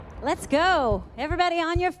Let's go. Everybody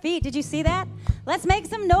on your feet. Did you see that? Let's make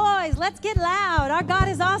some noise. Let's get loud. Our God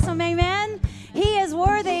is awesome. Amen. He is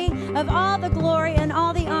worthy of all the glory and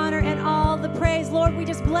all the honor and all the praise. Lord, we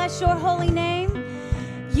just bless your holy name.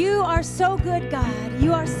 You are so good, God.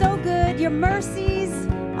 You are so good. Your mercies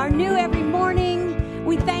are new every morning.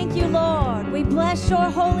 We thank you, Lord. We bless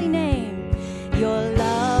your holy name. Your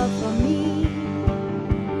love for me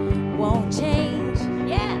won't change.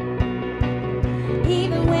 Yeah.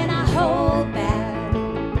 Even when I hold back,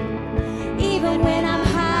 even when I'm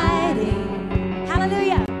hiding,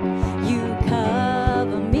 hallelujah, you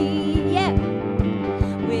cover me, yeah,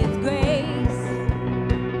 with grace.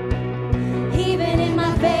 Even in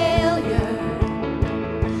my failure,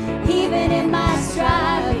 even in my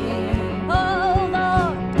striving, oh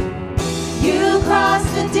Lord, you cross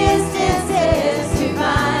the distances to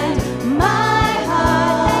find my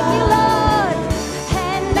heart. Thank you, Lord.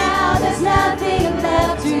 And now there's nothing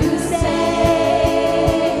left to say,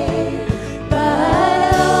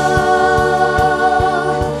 but oh,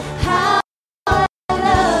 how I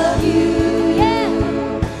love you, yeah,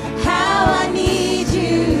 how I need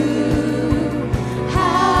you,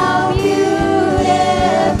 how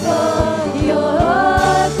beautiful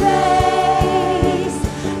your grace,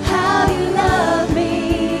 how you love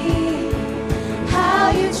me,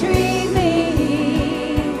 how you treat me,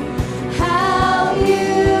 how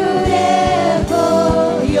beautiful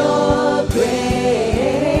your grace.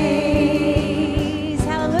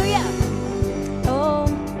 Hallelujah. Oh,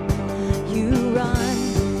 you run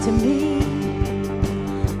to me,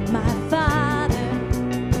 my Father.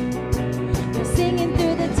 You're singing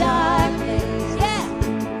through the darkness, yeah.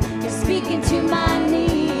 You're speaking to my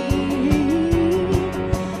need.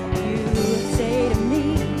 You would say to me,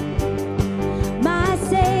 my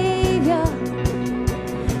Savior,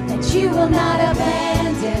 that you will not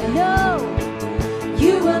abandon. No,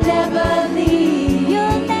 you will never leave.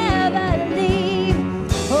 You'll never leave.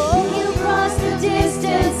 Oh, you cross the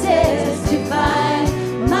distances to find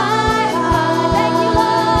my heart. Thank you,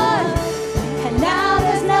 Lord. And now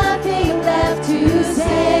there's nothing left to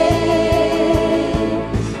say,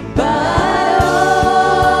 but oh,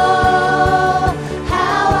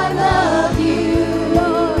 how I love you,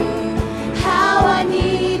 Lord, how I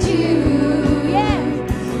need you, yeah,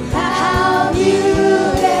 how beautiful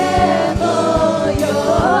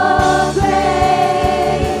your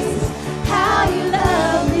grace, how you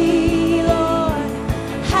love me, Lord,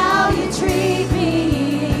 how you treat me.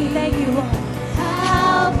 Thank you, Lord.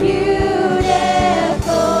 How beautiful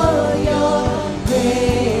your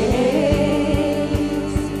grace.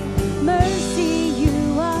 Mercy,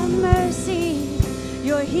 you are mercy.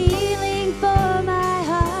 You're healing for my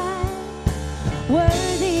heart.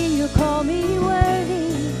 Worthy, you call me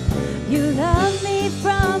worthy. You love me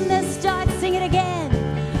from the start. Sing it again.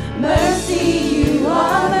 Mercy, you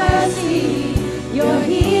are mercy. You're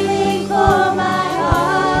healing for my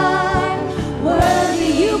heart.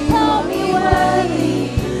 Worthy, you call me worthy.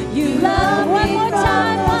 You love me one more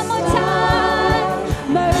time, one more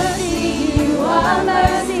time. Mercy, you are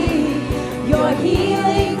mercy. You're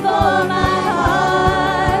healing for my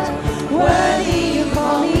heart. Worthy, you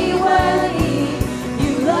call me worthy.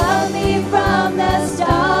 You love me from the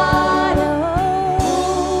start.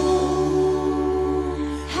 Oh,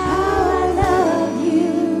 how I love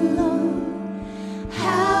you, Lord.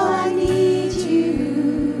 How I need you.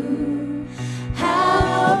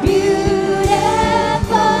 How beautiful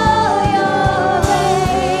your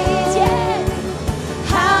ways, yeah.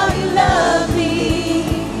 How you love me,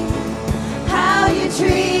 how you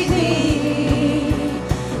treat me,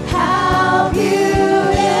 how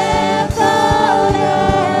beautiful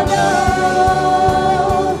and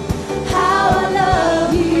oh, how I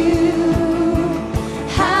love you,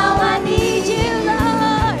 how I need you,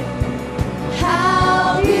 Lord,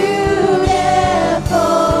 how beautiful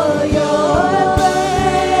your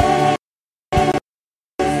grace,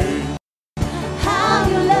 how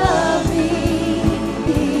you love me,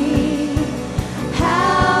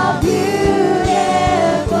 how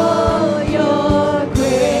beautiful your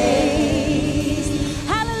grace.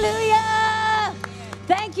 Hallelujah.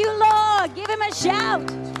 Thank you, Lord. Give him a shout.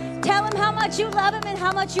 Tell him how much you love him and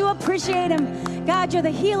how much you appreciate him. God, you're the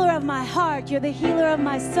healer of my heart. You're the healer of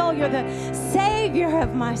my soul. You're the savior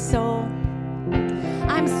of my soul.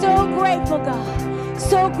 I'm so grateful, God.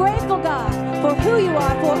 So grateful, God, for who you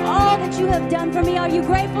are, for all that you have done for me. Are you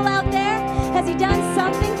grateful out there? Has he done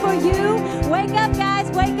something for you? Wake up, guys.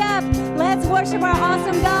 Wake up. Let's worship our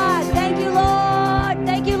awesome God. Thank you, Lord.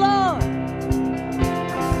 Thank you, Lord.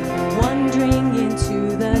 Wandering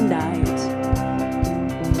into the night,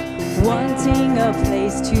 wanting a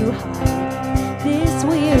place to hide this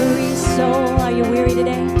weary weary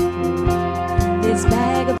today? This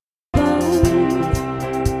bag of bones.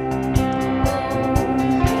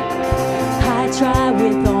 I try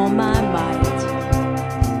with all my might,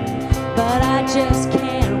 but I just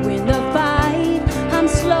can't win the fight. I'm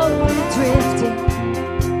slowly drifting,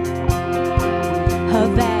 a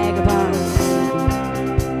vagabond.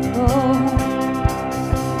 Oh,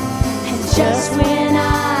 and just when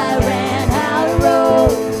I ran out of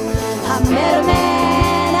road, I met a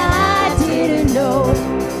man I didn't know,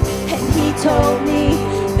 and he told me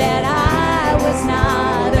that I was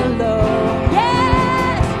not alone.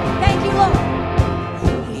 Yes, thank you, Lord.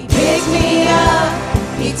 He picked me up,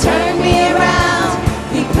 he turned me around,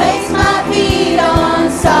 he placed my feet on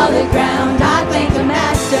solid ground. I thank the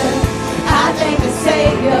Master, I thank the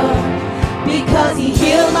Savior, because he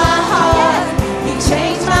healed my heart, he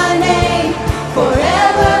changed my name,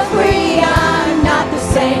 forever free, I'm not the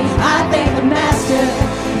same. I thank the Master,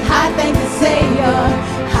 I thank the Savior,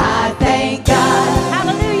 I thank God.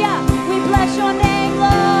 Hallelujah, we bless your name,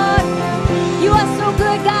 Lord. You are so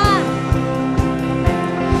good, God.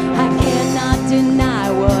 I cannot deny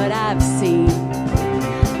what I've seen.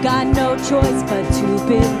 Got no choice but to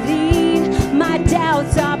believe. My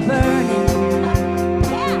doubts are burning,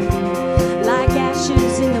 yeah, like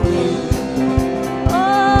ashes in the wind.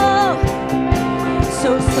 Oh,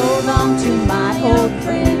 so long to my old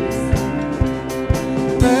friends.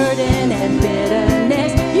 Burden and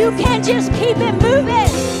bitterness, you can't just keep it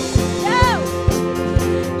moving. No,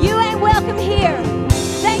 you ain't welcome here.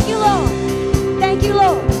 Thank you, Lord. Thank you,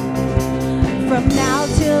 Lord. From now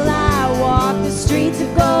till I walk the streets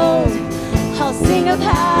of gold, I'll sing of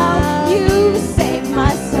how you saved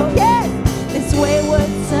my soul. Yes, this wayward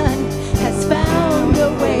son has found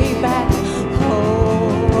a way back home.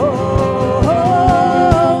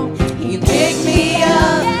 He picked me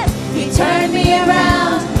up, yes, he turned me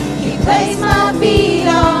around, he placed my feet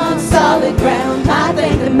on solid ground. I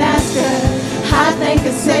thank the Master, I thank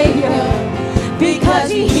the Savior, because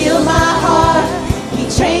he healed my heart, he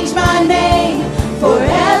changed my name,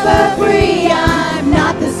 forever free, I'm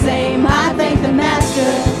not the same. I thank the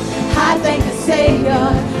Master, I thank the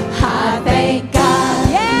Savior, I thank God.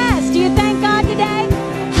 Yes, do you thank God today?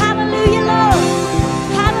 Hallelujah, Lord.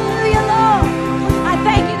 Hallelujah, Lord. I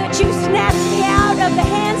thank you that you snatched me out of the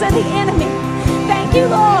hands of the enemy. Thank you,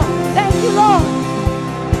 Lord. Thank you, Lord.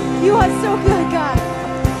 You are so good, God.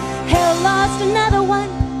 Hell lost another one.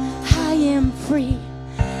 I am free.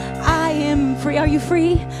 I am free. Are you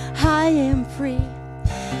free? I am free.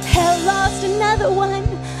 Hell lost another one.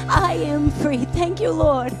 I am free. Thank you,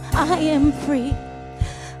 Lord. I am free.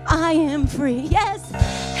 I am free. Yes.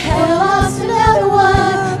 Hell lost another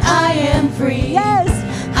one. I am free. Yes.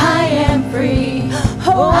 I am free.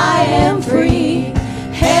 Oh, I am free.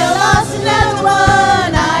 Hell lost another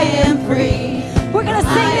one. I am free. We're going to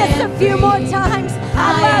sing this a few more times.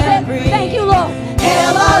 I love it. Thank you, Lord.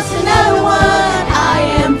 Hell lost another one. I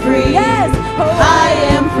am free. Yes. Oh, I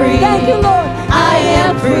am free. Thank you, Lord. I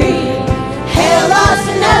am free. Hell lost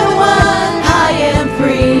another one. I am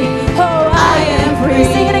free. Oh, I am free.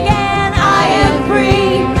 Sing it again. I am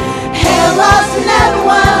free. Hell lost another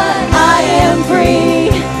one. I am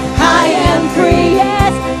free. I am free.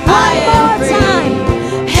 Yes. I am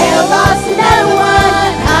free. Hell lost another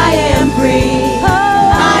one. I am free. Oh,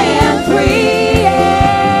 I am free.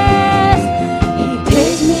 Yes. He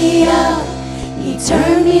picked me up. He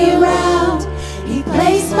turned me around. He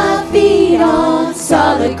placed my feet on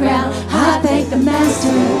solid ground. I thank the Master,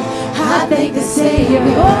 I thank the Savior,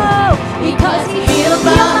 oh, because he healed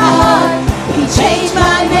my heart, he changed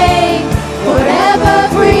my name, forever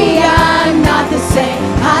free, I'm not the same.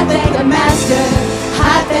 I thank the Master,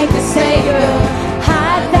 I thank the Savior,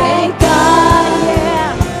 I thank God,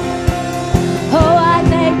 yeah. Oh, I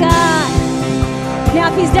thank God. Now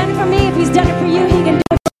if he's done it for me, if he's done it for you, he can do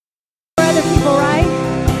it for other people, right?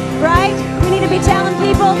 Right? We need to be telling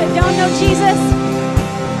people that don't know Jesus,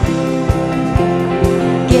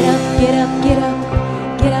 get up, get up, get up,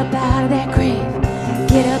 get up out of that grave.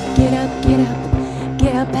 Get up, get up, get up,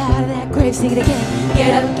 get up out of that grave. Sing it again.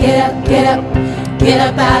 Get up, get up, get up, get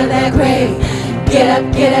up out of that grave. Get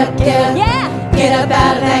up, get up, get up, yeah. Get up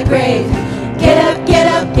out of that grave. Get up, get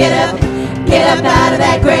up, get up, get up out of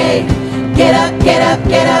that grave. Get up, get up,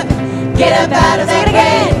 get up, get up out of that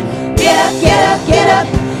grave. Get up, get up, get up,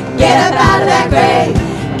 get up out of that grave.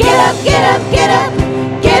 Get up, get up, get up,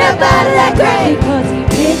 get up out of that grave. Because he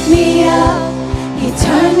picked me up, he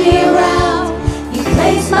turned me around, he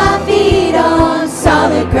placed my feet on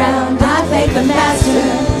solid ground. I thank the Master,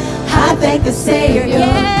 I thank the Savior,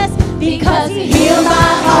 yes, because he healed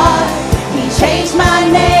my heart, he changed my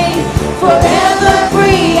name, forever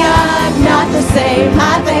free, I'm not the same.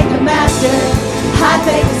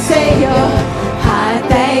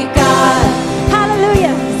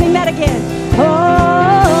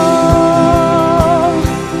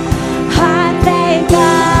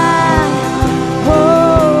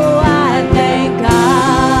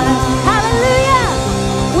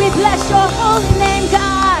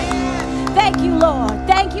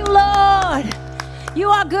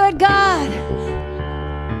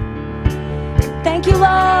 you,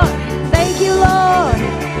 Lord. Thank you, Lord.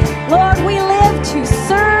 Lord, we live to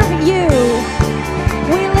serve you.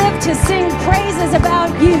 We live to sing praises about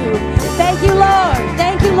you. Thank you, Lord.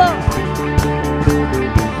 Thank you, Lord.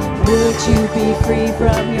 Would you be free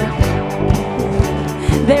from your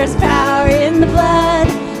pain? There's power in the blood,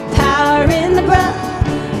 power in the blood.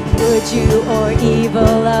 Would you or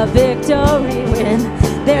evil a victory win?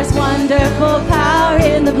 There's wonderful power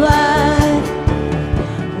in the blood.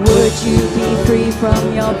 Would you be free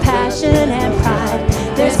from your passion and pride?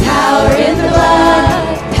 There's power in the blood,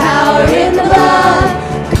 power in the blood.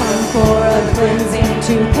 Come for a cleansing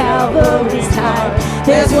to Calvary's tide.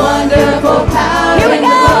 There's wonderful power in the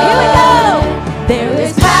blood. Here we go. There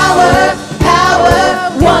is power, power,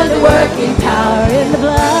 wonder-working power in the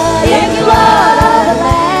blood. In the blood of the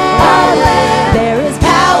Lamb. There is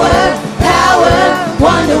power, power,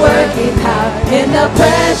 wonder-working power in the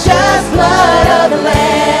precious blood of the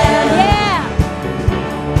Lamb. Yeah.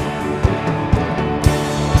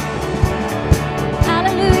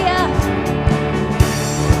 Hallelujah.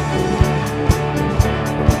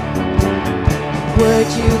 Would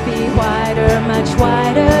you be whiter, much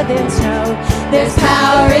whiter than snow? There's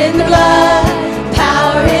power in the blood,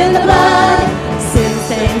 power in the blood. Sin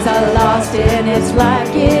stains are lost in its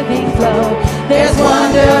life-giving flow. There's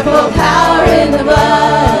wonderful power in the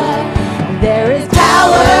blood. There is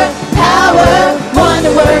power, power,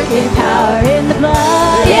 wonder-working power in the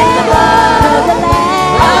blood, in the blood of the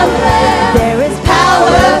Lamb. There is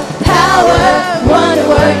power, power,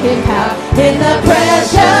 wonder-working power in the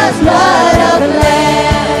precious blood of the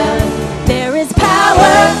Lamb. There is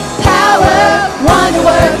power, power,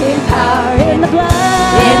 wonder-working power in the blood,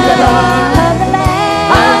 of the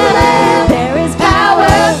Lamb. There is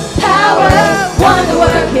power, power,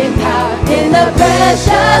 wonder-working power in the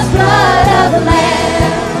precious blood of the Lamb.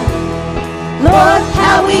 Lord,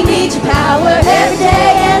 how we need your power every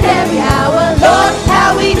day and every hour. Lord,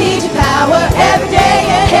 how we need your power every day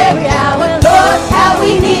and every hour. Lord, how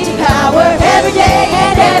we need your power every day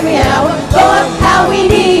and every hour. Lord, how we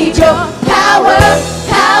need your power,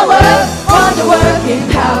 power, wonder-working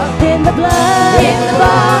power in the blood,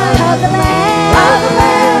 of the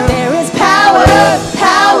Lamb. There is power,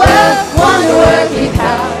 power, wonder-working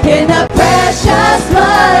power in the precious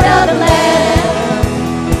blood of the Lamb.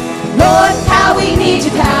 Lord, how we need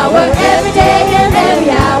your power every day and every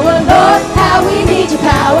hour. Lord, how we need your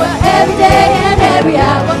power every day and every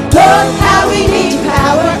hour. Lord, how we need your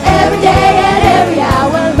power every day and every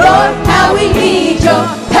hour. Lord, how we need your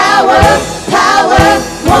power, power,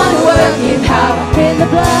 wonder-working power in the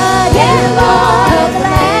blood, of the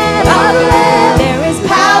Lamb. There is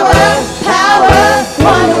power, power,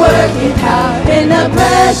 wonder-working power in the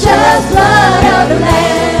precious blood of the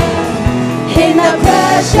Lamb. In the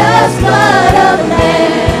precious blood of the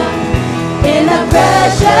Lamb. In the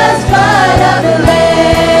precious blood of the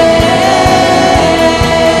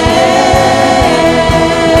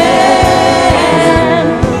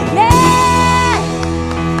Lamb. Yeah!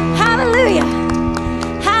 Hallelujah.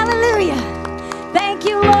 Hallelujah. Thank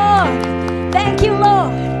you, Lord. Thank you,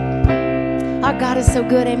 Lord. Our God is so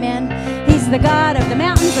good, amen. He's the God of the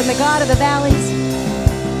mountains and the God of the valleys.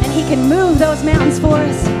 And He can move those mountains for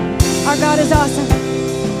us. Our God is awesome.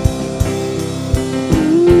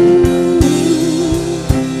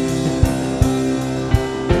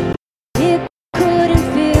 It couldn't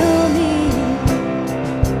fill me.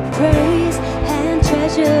 Praise and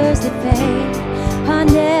treasures that fade are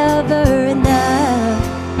never enough.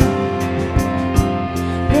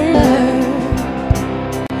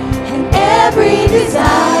 And every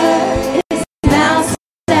desire is now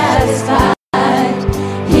satisfied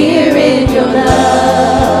here in your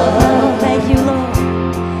love. Thank you, Lord.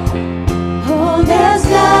 Oh, there's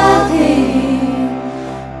nothing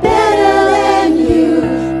better than you.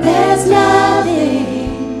 There's nothing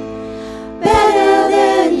better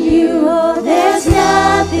than you. Oh, there's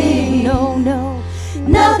nothing. No, no.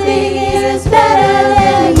 Nothing is better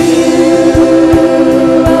than you.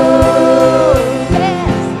 Oh,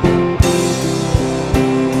 yes.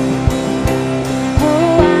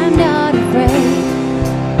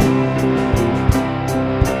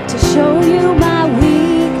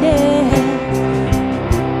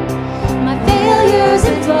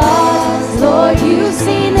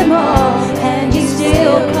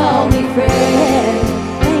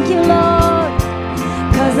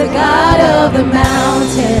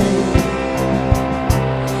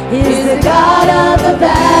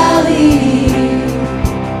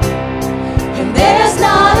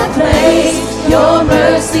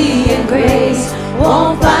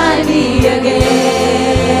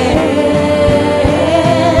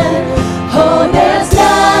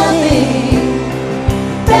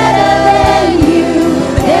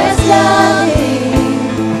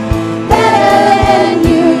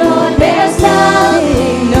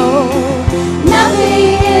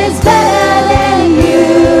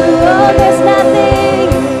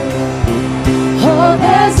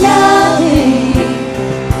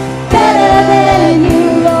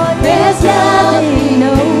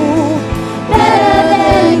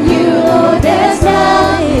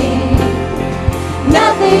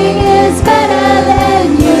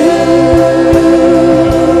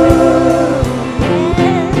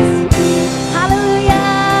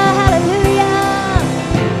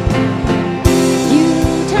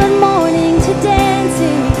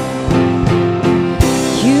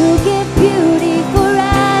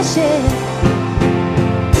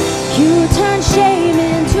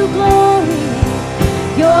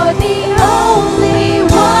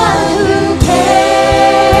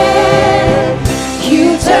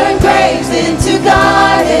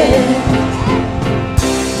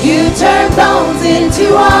 kings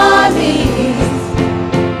into armies.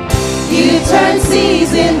 You turn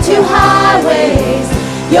seas into highways.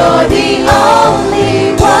 You're the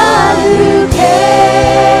only one who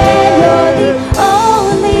can. You're the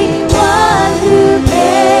only one who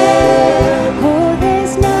can. Oh,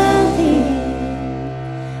 there's nothing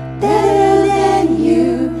better than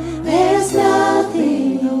you. There's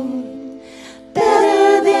nothing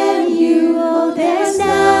better than you. Oh, there's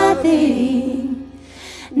nothing.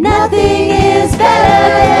 Nothing is better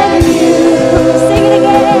than you. Sing it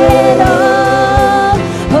again.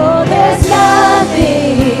 Oh, there's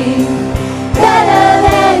nothing better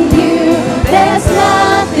than you. There's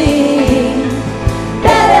nothing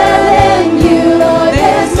better than you. Lord,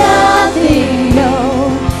 there's nothing. No,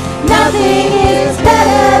 nothing is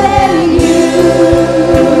better than you.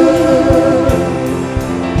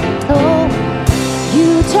 Oh,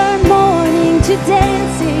 you turn mourning to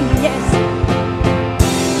dancing. Yes.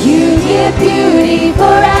 You give beauty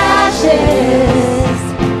for ashes.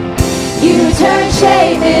 You turn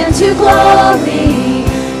shame into glory.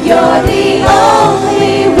 You're the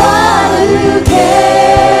only one who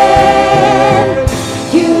can.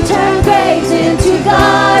 You turn graves into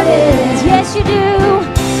gardens. Yes, you do.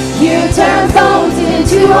 You turn bones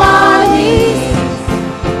into armies.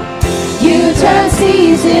 You turn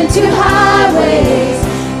seas into highways.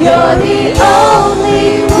 You're the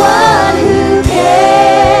only one who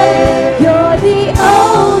can. You're the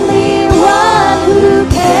only one who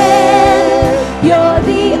can. You're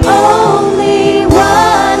the only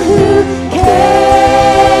one who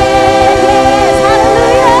can.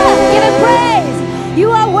 Hallelujah. Give him praise. You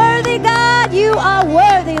are worthy, God. You are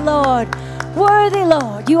worthy, Lord. Worthy,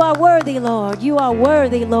 Lord. You are worthy, Lord. You are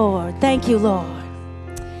worthy, Lord. Thank you, Lord.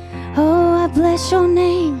 Oh, I bless your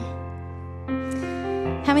name.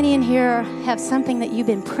 How many in here have something that you've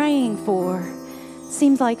been praying for?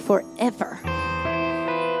 Seems like forever.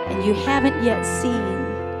 And you haven't yet seen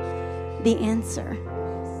the answer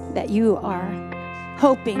that you are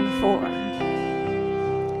hoping for.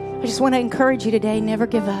 I just want to encourage you today, never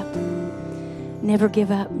give up. Never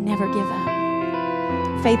give up, never give up.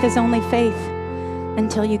 Faith is only faith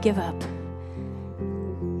until you give up.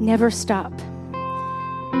 Never stop.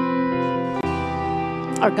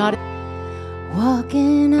 Our God,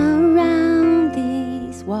 walking around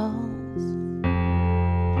these walls,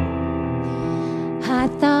 I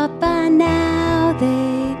thought by now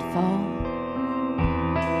they'd fall,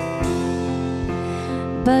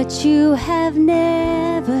 but you have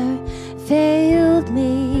never failed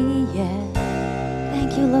me yet.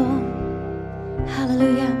 Thank you, Lord.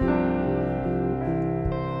 Hallelujah.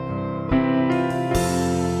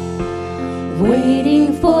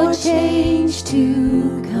 Waiting for change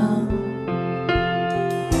to come,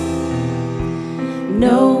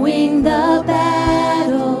 knowing the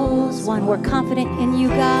battles won. We're confident in you,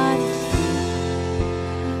 God,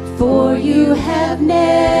 for you have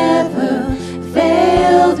never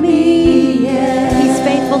failed me yet. He's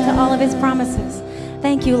faithful to all of his promises.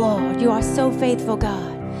 Thank you, Lord. You are so faithful,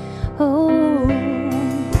 God. Oh,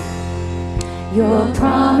 your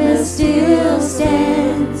promise still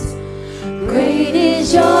stands. Great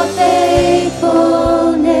is your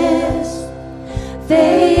faithfulness,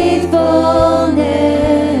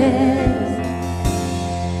 faithfulness.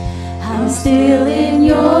 I'm still in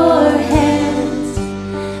your hands.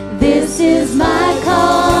 This is my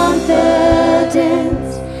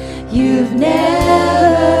confidence. You've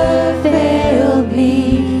never failed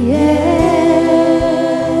me yet.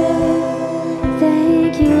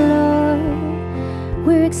 Thank you, Lord.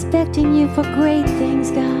 We're expecting you for great things,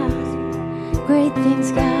 God. Great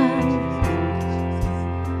things, God.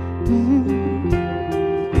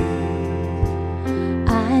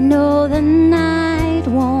 I know the night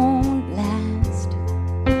won't last.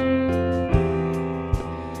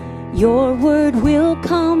 Your word will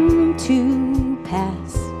come to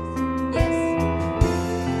pass. Yes.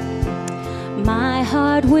 My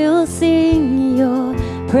heart will sing your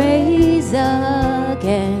praise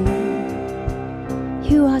again.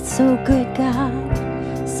 You are so good, God.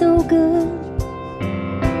 So good.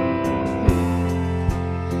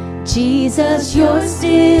 Jesus, you're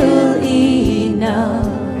still enough.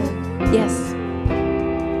 Yes.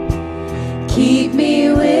 Keep me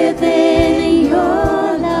within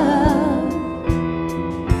your love.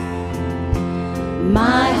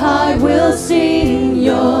 My heart will sing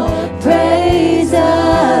your praise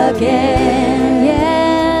again.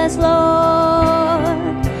 Yes,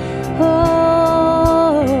 Lord.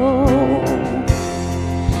 Oh,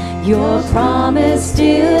 your promise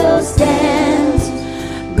still stands.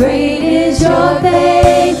 Great is your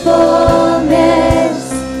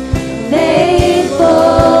faithfulness,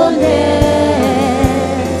 faithfulness.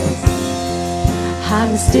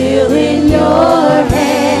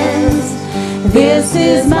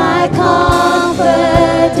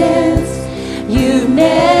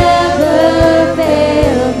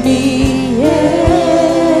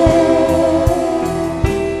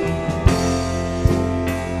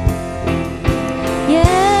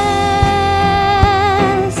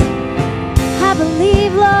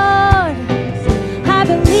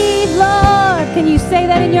 say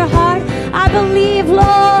that in your heart? I believe,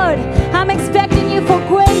 Lord. I'm expecting you for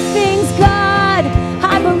great things, God.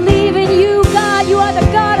 I believe in you, God. You are the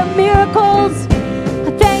God of miracles.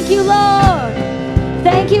 Thank you, Lord.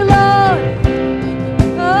 Thank you, Lord.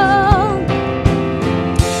 Oh,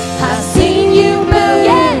 I've seen you move.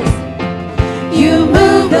 Yes. You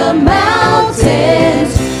move the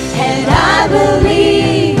mountains, and I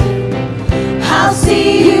believe I'll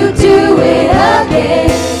see you do it again.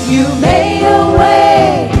 You made a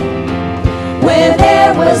way where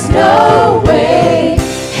there was no way,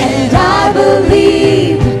 and I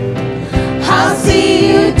believe I'll see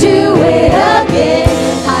you do it again.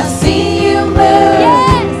 I've seen you move.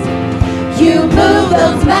 Yes. You move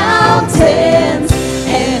those mountains,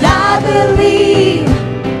 and I believe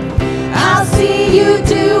I'll see you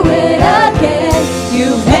do it again.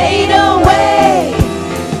 You made a way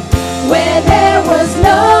where there was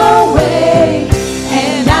no way,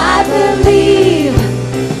 and I believe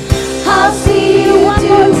I'll see you one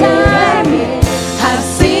more time. I've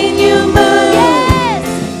seen you move. Yes.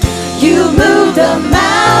 You move the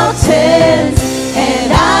mountains,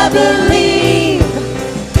 and I believe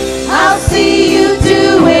I'll see you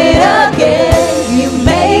do it again. You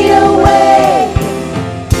made a way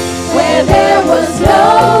where there was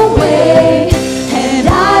no way, and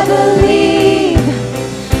I believe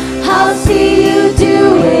I'll see you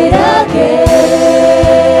do it again.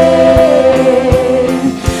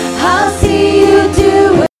 I'll see you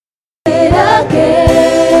do it again.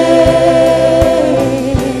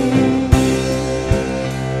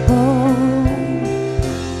 Oh,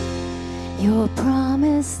 your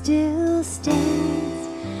promise still stands.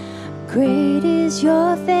 Great is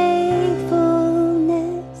your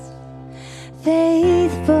faithfulness.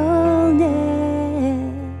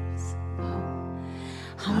 Faithfulness.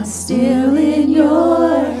 I'm still in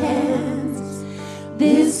your hands.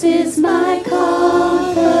 This is my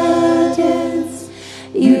confidence.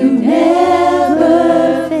 You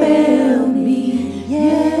never fail me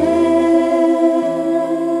yet.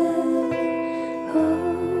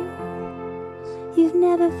 Oh, you've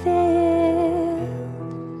never failed.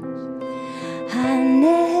 I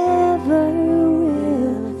never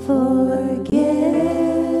will forget.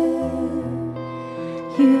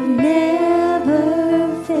 You've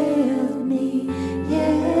never failed me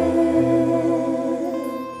yet.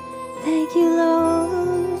 Thank you,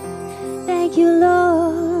 Lord. Thank you,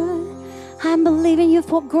 Lord. I'm believing you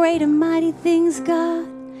for great and mighty things, God.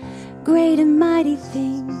 Great and mighty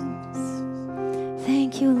things.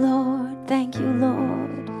 Thank you, Lord. Thank you,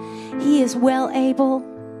 Lord. He is well able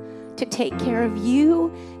to take care of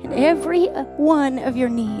you and every one of your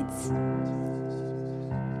needs.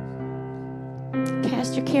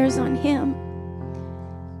 Cast your cares on him.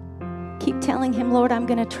 Keep telling him, Lord, I'm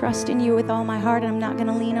going to trust in you with all my heart, and I'm not going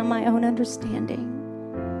to lean on my own understanding.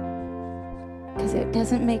 Because it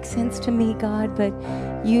doesn't make sense to me, God, but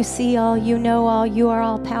you see all, you know all, you are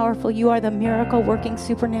all powerful. You are the miracle working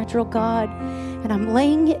supernatural God, and I'm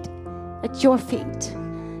laying it at your feet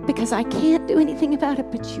because I can't do anything about it,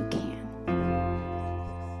 but you can.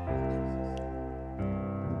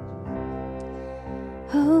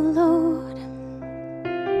 Oh, Lord,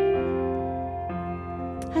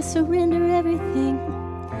 I surrender everything.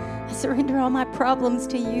 I surrender all my problems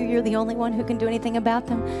to you. You're the only one who can do anything about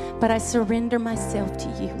them, but I surrender myself to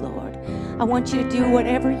you, Lord. I want you to do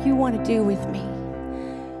whatever you want to do with me.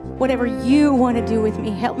 Whatever you want to do with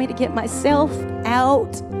me. Help me to get myself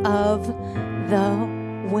out of the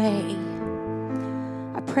way.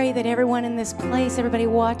 I pray that everyone in this place, everybody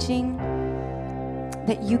watching,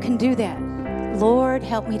 that you can do that. Lord,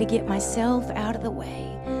 help me to get myself out of the way.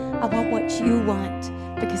 I want what you want,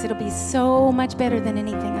 because it'll be so much better than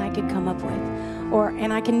anything I could come up with.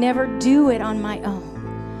 And I can never do it on my own.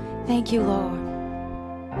 Thank you, Lord.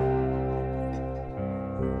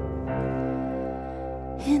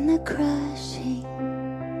 In the crushing,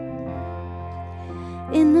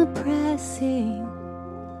 in the pressing,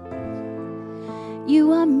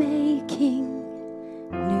 you are making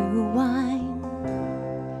new wine.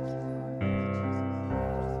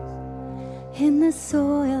 In the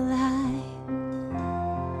soil I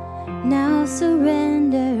now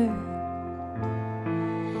surrender.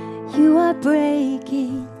 You are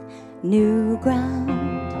breaking new ground.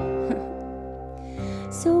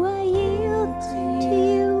 So I yield to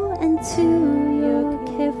you and to your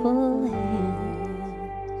careful hand.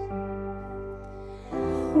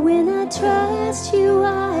 When I trust you,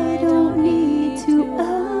 I don't need to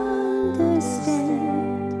understand.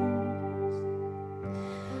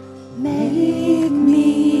 Make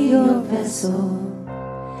me your vessel.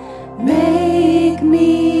 Make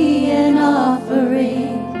me an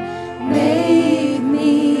offering. Make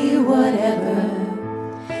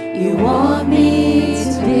you want me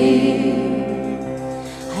to be.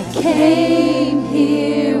 I came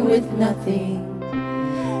here with nothing,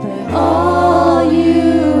 but all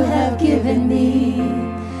you have given me.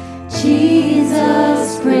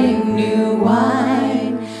 Jesus, bring new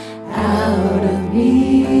wine out of me.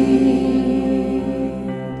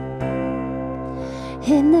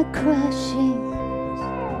 In the crushing,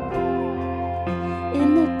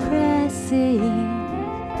 in the pressing,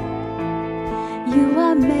 you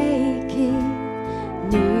are making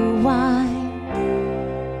new wine.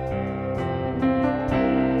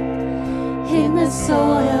 In the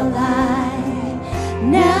soil I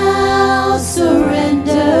now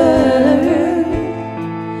surrender.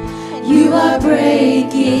 You are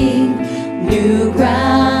breaking new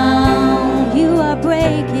ground. You are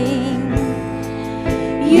breaking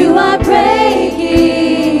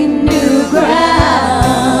new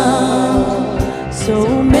ground. So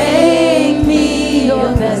make me your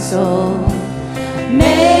vessel.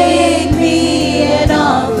 Make me an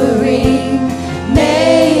offering.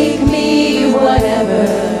 Make me whatever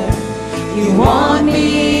you want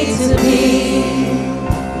me to be.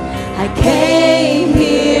 I came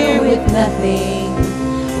here with nothing,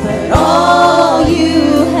 but all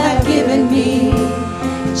you have given me.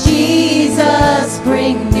 Jesus,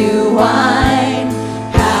 bring new wine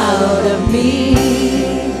out of me.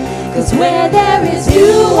 'Cause where there is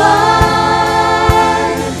new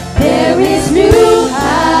wine, there is new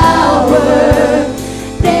power,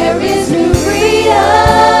 there is new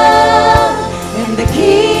freedom, and the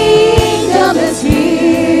kingdom is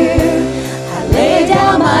here. I lay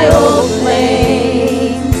down my old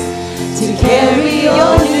flames to carry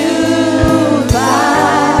your new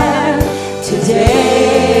fire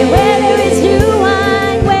today. Where there is new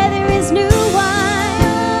wine, where there is new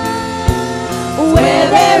wine, where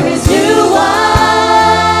there is new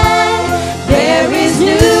wine, there is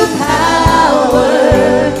new power,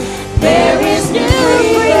 there is new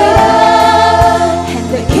freedom, and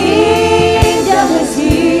the kingdom is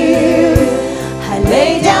here. I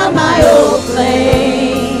lay down my old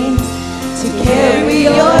flames to carry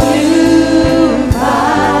your new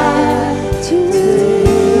fire today.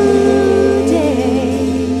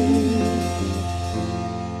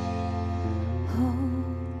 Oh,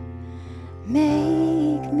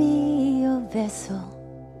 make me your vessel.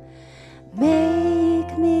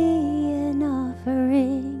 Make me an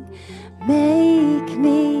offering. Make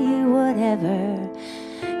me whatever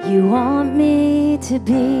you want me to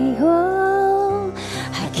be. Oh,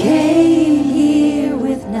 I came here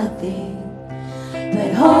with nothing,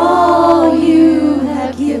 but all you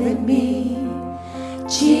have given me.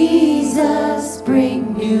 Jesus, bring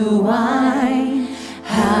new wine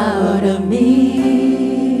out of me.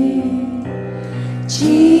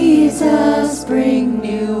 Jesus, bring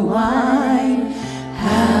new wine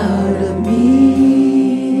out of me.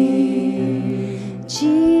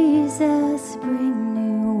 Jesus, bring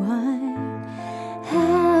new wine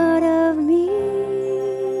out of me.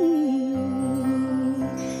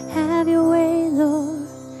 Have your way, Lord.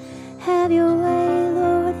 Have your way,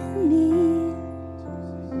 Lord, in me.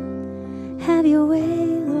 Have your way,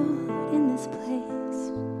 Lord, in this place.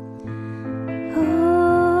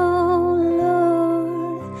 Oh,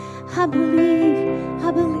 Lord, I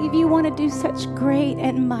believe you want to do such great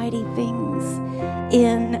and mighty things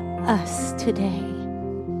in us today.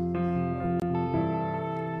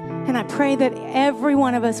 And I pray that every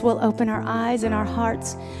one of us will open our eyes and our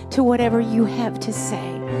hearts to whatever you have to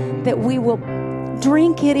say, that we will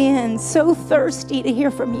drink it in, so thirsty to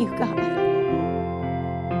hear from you, God.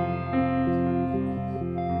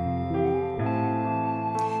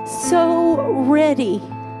 So ready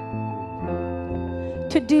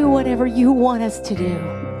to do whatever you want us to do.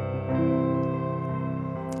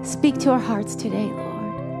 Speak to our hearts today,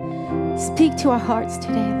 Lord. Speak to our hearts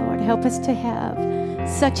today, Lord. Help us to have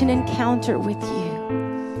such an encounter with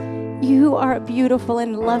you. You are a beautiful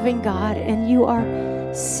and loving God, and you are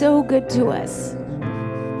so good to us.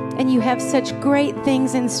 And you have such great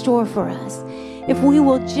things in store for us. If we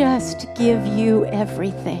will just give you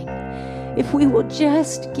everything. If we will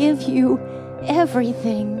just give you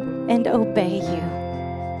everything and obey you.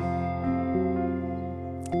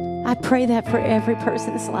 I pray that for every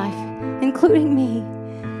person's life, including me,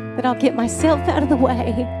 that I'll get myself out of the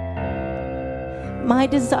way, my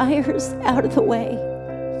desires out of the way.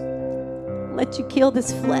 Let you kill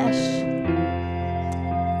this flesh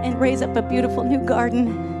and raise up a beautiful new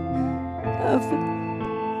garden of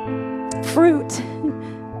fruit,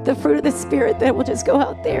 the fruit of the Spirit that will just go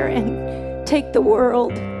out there and take the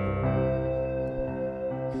world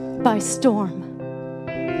by storm.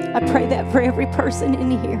 I pray that for every person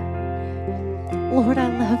in here. Lord, I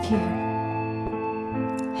love you.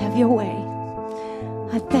 Have your way.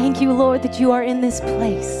 I thank you, Lord, that you are in this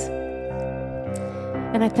place.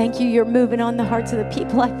 And I thank you, you're moving on the hearts of the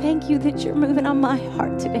people. I thank you that you're moving on my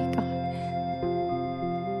heart today, God.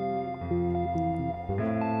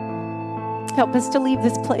 Help us to leave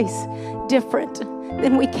this place different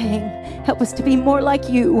than we came. Help us to be more like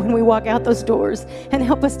you when we walk out those doors. And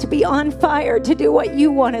help us to be on fire to do what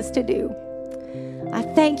you want us to do. I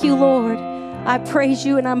thank you, Lord. I praise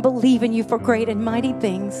you and I'm believing you for great and mighty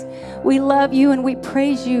things. We love you and we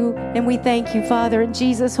praise you and we thank you, Father, in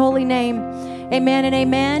Jesus' holy name. Amen and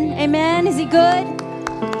amen. Amen. Is he good?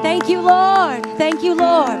 Thank you, Lord. Thank you,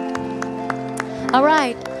 Lord. All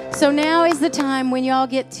right. So now is the time when y'all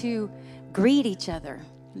get to greet each other.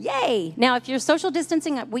 Yay. Now, if you're social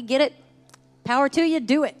distancing, we get it. Power to you.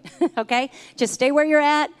 Do it. Okay? Just stay where you're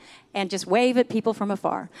at and just wave at people from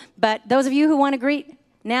afar. But those of you who want to greet,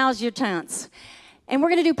 now's your chance. And we're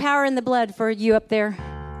going to do Power in the Blood for you up there.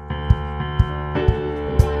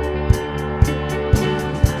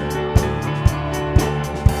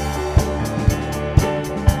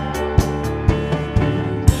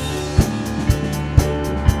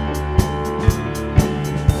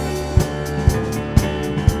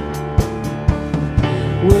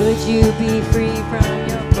 Would you be free from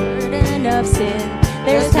your burden of sin?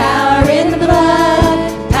 There's power in the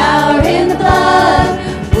blood, power in the blood.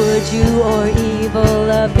 Would you or evil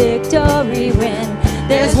a victory win?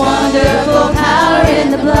 There's wonderful power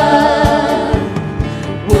in the blood.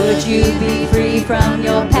 Would you be free from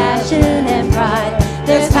your passion and pride?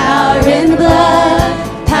 There's power in the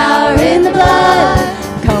blood, power in the blood.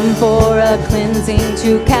 Come for a cleansing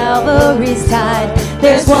to Calvary's tide.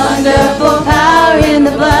 There's wonderful power in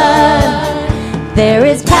the blood. There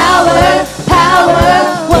is power,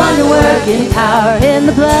 power, wonder-working power in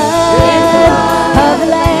the blood of the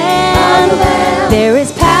Lamb. There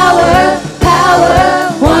is power,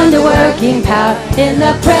 power, wonder-working power in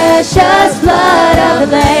the precious blood of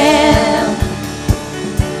the Lamb.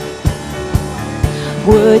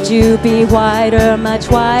 Would you be whiter, much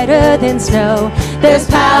whiter than snow? There's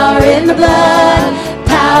power in the blood,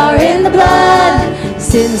 power in the blood.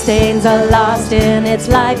 Sin stains are lost in its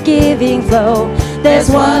life-giving flow. There's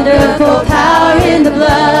wonderful power in the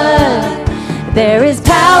blood. There is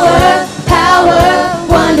power, power,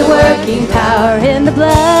 wonder-working power in the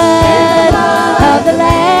blood of the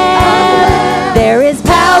Lamb. There is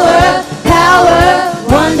power, power,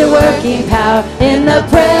 wonder-working power in the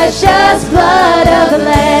precious blood of the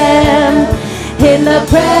Lamb. In the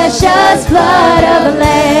precious blood of the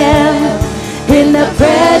Lamb. In the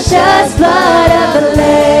precious blood of the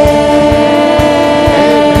Lamb.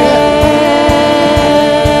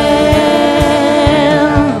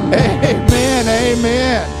 Amen,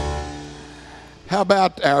 amen. How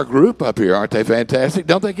about our group up here? Aren't they fantastic?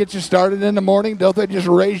 Don't they get you started in the morning? Don't they just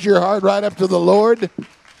raise your heart right up to the Lord?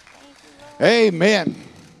 Amen.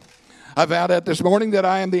 I found out this morning that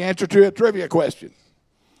I am the answer to a trivia question.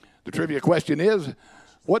 The trivia question is,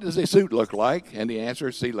 what does a suit look like? And the answer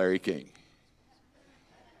is, see Larry King.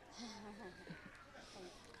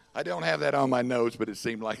 I don't have that on my notes, but it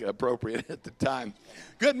seemed like appropriate at the time.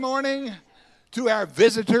 Good morning to our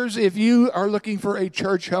visitors. If you are looking for a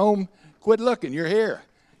church home, quit looking. You're here.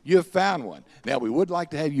 You've found one. Now, we would like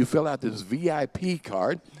to have you fill out this VIP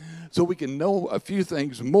card so we can know a few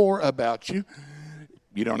things more about you.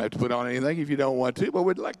 You don't have to put on anything if you don't want to, but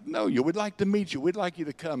we'd like to know you. We'd like to meet you. We'd like you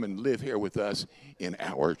to come and live here with us in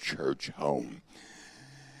our church home.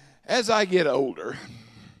 As I get older,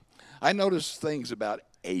 I notice things about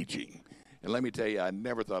aging. And let me tell you, I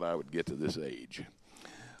never thought I would get to this age.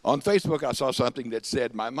 On Facebook, I saw something that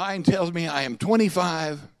said, my mind tells me I am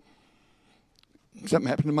 25. Something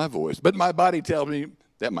happened to my voice. But my body tells me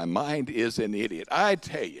that my mind is an idiot. I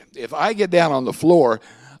tell you, if I get down on the floor,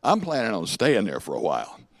 I'm planning on staying there for a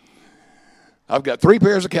while. I've got 3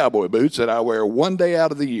 pairs of cowboy boots that I wear one day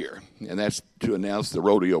out of the year, and that's to announce the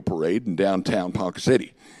rodeo parade in downtown Ponca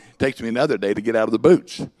City. It takes me another day to get out of the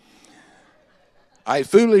boots. I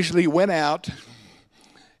foolishly went out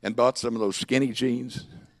and bought some of those skinny jeans,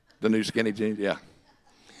 the new skinny jeans, yeah.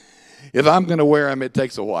 If I'm going to wear them, it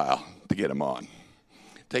takes a while to get them on.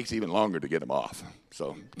 It takes even longer to get them off.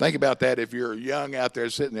 So think about that if you're young out there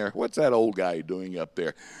sitting there. What's that old guy doing up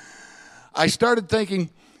there? I started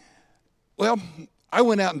thinking, well, I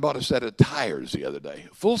went out and bought a set of tires the other day.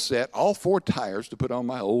 A full set, all 4 tires to put on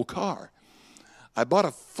my old car. I bought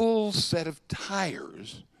a full set of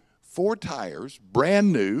tires, 4 tires,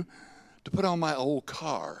 brand new, to put on my old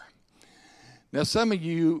car. Now, some of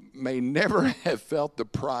you may never have felt the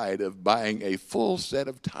pride of buying a full set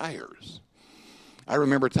of tires. I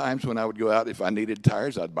remember times when I would go out, if I needed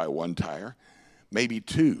tires, I'd buy one tire, maybe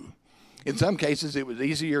two. In some cases, it was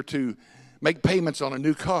easier to make payments on a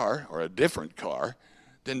new car or a different car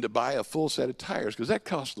than to buy a full set of tires, because that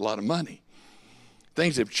costs a lot of money.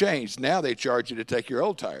 Things have changed. Now they charge you to take your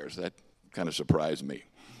old tires. That kind of surprised me.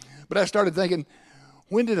 But I started thinking,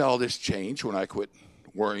 when did all this change? When I quit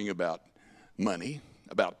worrying about money,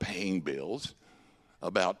 about paying bills,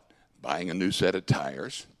 about buying a new set of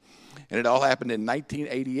tires. And it all happened in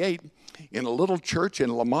 1988 in a little church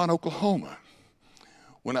in Lamont, Oklahoma,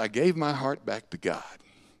 when I gave my heart back to God.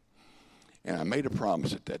 And I made a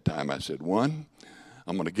promise at that time. I said, 1,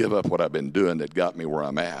 I'm going to give up what I've been doing that got me where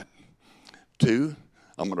I'm at. 2,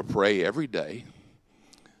 I'm going to pray every day.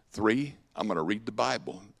 3, I'm going to read the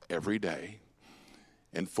Bible every day.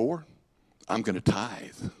 And 4, I'm going to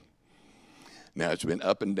tithe. Now, it's been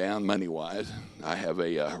up and down money-wise. I have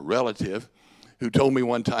a relative who told me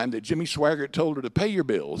one time that Jimmy Swaggart told her to pay your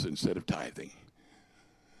bills instead of tithing.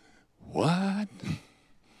 What?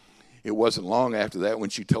 It wasn't long after that when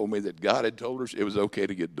she told me that God had told her it was okay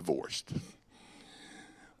to get divorced.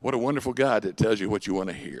 What a wonderful God that tells you what you want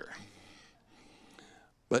to hear.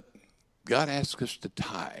 But God asks us to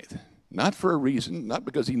tithe, not for a reason, not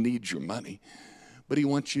because he needs your money, but he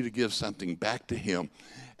wants you to give something back to him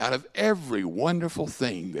out of every wonderful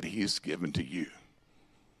thing that he has given to you.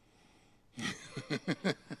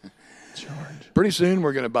 George. Pretty soon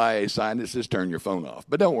we're going to buy a sign that says turn your phone off,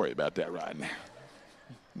 but don't worry about that right now.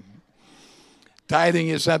 Tithing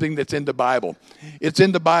is something that's in the Bible. It's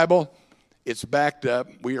in the Bible. It's backed up.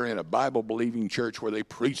 We are in a Bible-believing church where they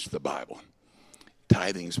preach the Bible.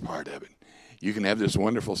 Tithing's part of it. You can have this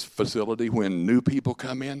wonderful facility. When new people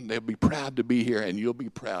come in, they'll be proud to be here, and you'll be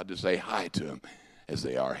proud to say hi to them as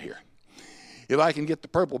they are here. If I can get the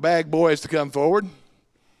purple bag boys to come forward.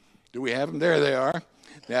 Do we have them? There they are.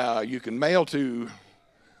 Now, you can mail to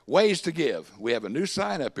Ways to Give. We have a new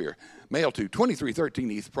sign up here. Mail to 2313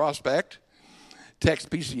 East Prospect. Text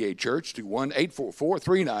PCA Church to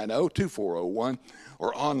 1-844-390-2401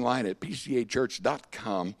 or online at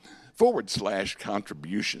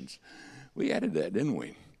pcachurch.com/contributions. We added that, didn't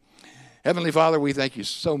we? Heavenly Father, we thank you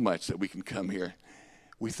so much that we can come here.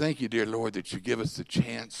 We thank you, dear Lord, that you give us the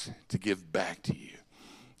chance to give back to you,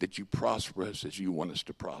 that you prosper us as you want us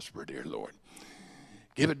to prosper, dear Lord.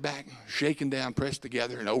 Give it back, shaken down, pressed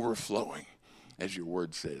together, and overflowing, as your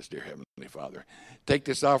word says, dear Heavenly Father. Take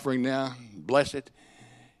this offering now, bless it,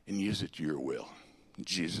 and use it to your will. In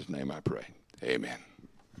Jesus' name I pray. Amen.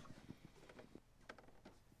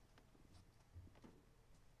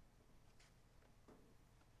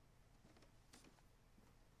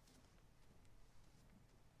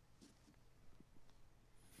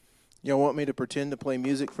 Y'all want me to pretend to play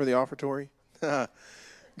music for the offertory?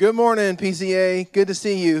 Good morning, PCA. Good to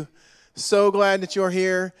see you. So glad that you're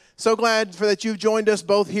here. So glad that you've joined us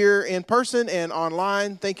both here in person and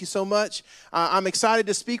online. Thank you so much. I'm excited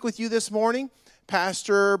to speak with you this morning.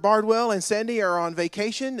 Pastor Bardwell and Sandy are on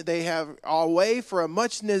vacation. They have away for a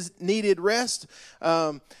much-needed rest.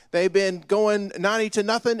 They've been going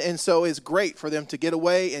 90-0, and so it's great for them to get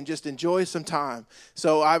away and just enjoy some time.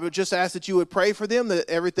 So I would just ask that you would pray for them, that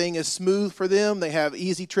everything is smooth for them. They have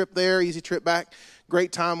easy trip there, easy trip back,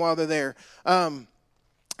 great time while they're there.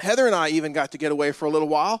 Heather and I even got to get away for a little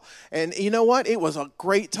while, and you know what? It was a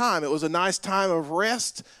great time. It was a nice time of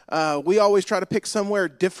rest. We always try to pick somewhere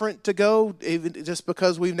different to go, even just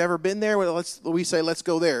because we've never been there. We say, let's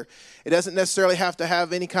go there. It doesn't necessarily have to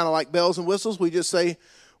have any kind of like bells and whistles. We just say,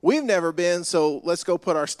 we've never been, so let's go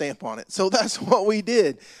put our stamp on it. So that's what we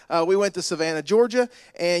did. We went to Savannah, Georgia,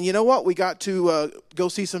 and you know what? We got to go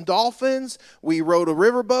see some dolphins. We rode a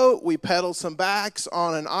riverboat. We pedaled some backs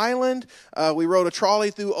on an island. We rode a trolley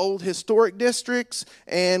through old historic districts,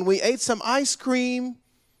 and we ate some ice cream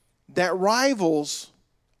that rivals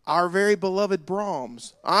our very beloved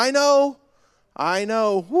Brahms. I know.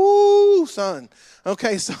 Woo, son.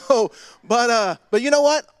 Okay, so, but you know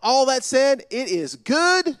what? All that said, it is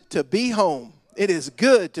good to be home. It is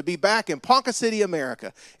good to be back in Ponca City,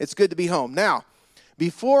 America. It's good to be home. Now,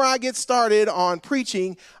 before I get started on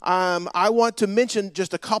preaching, I want to mention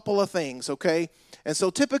just a couple of things, okay? And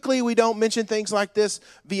so typically we don't mention things like this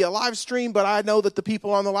via live stream, but I know that the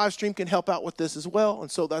people on the live stream can help out with this as well,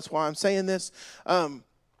 and so that's why I'm saying this.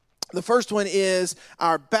 The first one is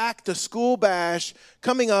our Back to School Bash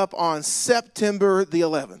coming up on September the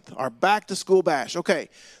 11th. Our Back to School Bash. Okay,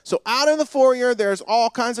 so out in the foyer, there's all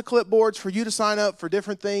kinds of clipboards for you to sign up for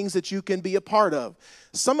different things that you can be a part of.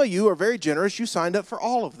 Some of you are very generous. You signed up for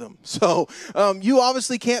all of them. So you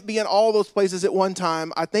obviously can't be in all those places at one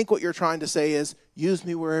time. I think what you're trying to say is Use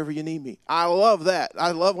me wherever you need me. I love that.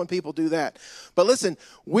 I love when people do that. But listen,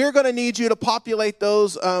 we're going to need you to populate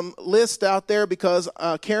those lists out there because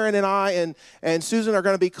Karen and I and Susan are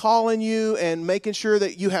going to be calling you and making sure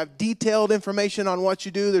that you have detailed information on what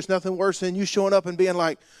you do. There's nothing worse than you showing up and being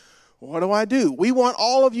like, what do I do? We want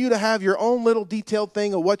all of you to have your own little detailed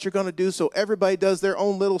thing of what you're going to do so everybody does their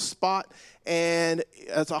own little spot, and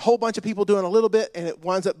it's a whole bunch of people doing a little bit, and it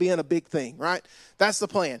winds up being a big thing, right? That's the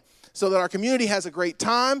plan. So that our community has a great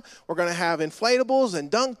time. We're going to have inflatables and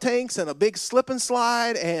dunk tanks and a big slip and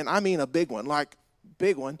slide, and I mean a big one, like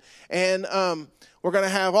big one. And we're going to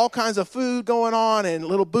have all kinds of food going on and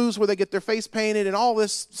little booths where they get their face painted and all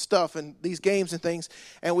this stuff and these games and things.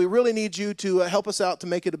 And we really need you to help us out to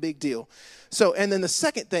make it a big deal. So, and then the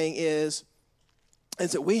second thing is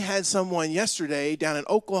that we had someone yesterday down in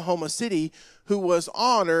Oklahoma City who was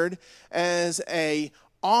honored as a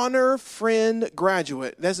Honor Friend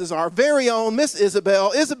graduate. This is our very own Miss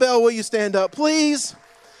Isabel. Isabel, will you stand up, please?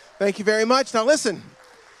 Thank you very much. Now listen,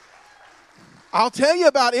 I'll tell you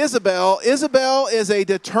about Isabel. Isabel is a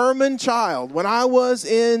determined child. When I was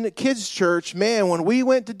in kids' church, man, when we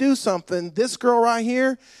went to do something, this girl right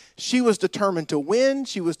here, she was determined to win.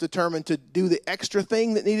 She was determined to do the extra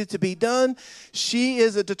thing that needed to be done. She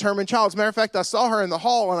is a determined child. As a matter of fact, I saw her in the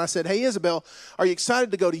hall, and I said, hey, Isabel, are you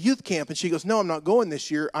excited to go to youth camp? And she goes, no, I'm not going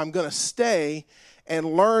this year. I'm going to stay and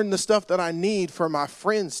learn the stuff that I need for my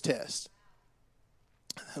friends test.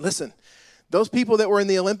 Listen, those people that were in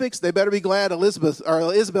the Olympics, they better be glad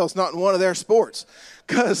Isabel's not in one of their sports,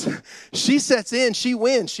 because she sets in, she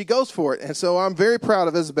wins, she goes for it. And so I'm very proud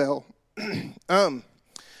of Isabel.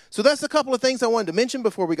 So that's a couple of things I wanted to mention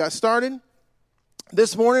before we got started.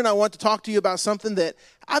 This morning, I want to talk to you about something that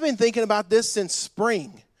I've been thinking about this since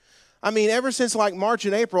spring. I mean, ever since like March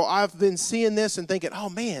and April, I've been seeing this and thinking, oh,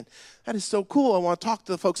 man, that is so cool. I want to talk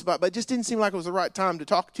to the folks about it, but it just didn't seem like it was the right time to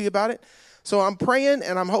talk to you about it. So I'm praying,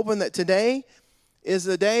 and I'm hoping that today is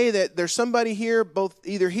the day that there's somebody here, both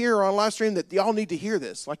either here or on live stream, that y'all need to hear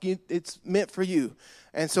this. Like it's meant for you.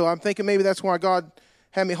 And so I'm thinking maybe that's why God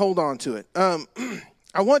had me hold on to it.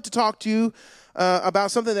 I want to talk to you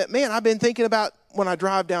about something that, man, I've been thinking about when I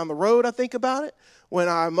drive down the road. I think about it. When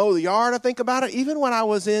I mow the yard, I think about it. Even when I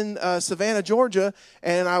was in Savannah, Georgia,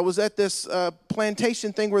 and I was at this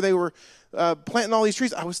plantation thing where they were planting all these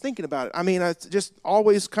trees, I was thinking about it. I mean, it's just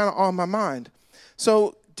always kind of on my mind.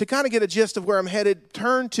 So to kind of get a gist of where I'm headed,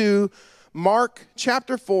 turn to Mark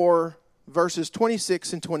chapter 4, verses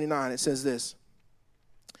 26 and 29. It says this.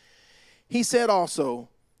 He said also,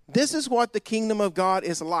 this is what the kingdom of God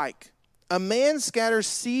is like. A man scatters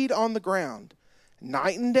seed on the ground.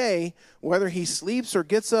 Night and day, whether he sleeps or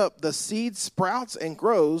gets up, the seed sprouts and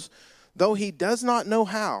grows, though he does not know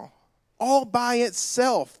how. All by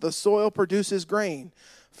itself, the soil produces grain.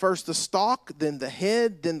 First the stalk, then the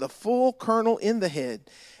head, then the full kernel in the head.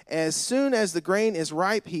 As soon as the grain is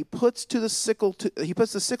ripe, he puts the sickle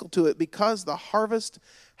to it, because the harvest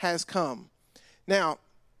has come. Now,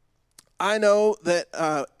 I know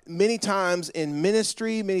that many times in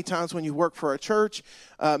ministry, many times when you work for a church,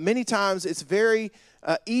 many times it's very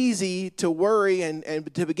easy to worry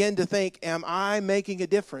and to begin to think, am I making a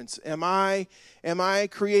difference? Am I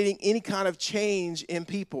creating any kind of change in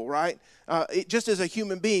people, right? Just as a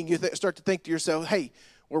human being, you start to think to yourself, hey,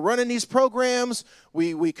 we're running these programs,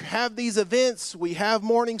 we have these events, we have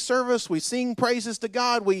morning service, we sing praises to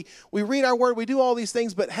God, we read our word, we do all these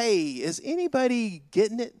things, but hey, is anybody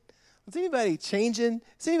getting it? Is anybody changing?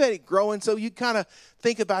 Is anybody growing? So you kind of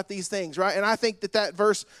think about these things, right? And I think that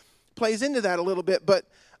verse plays into that a little bit. But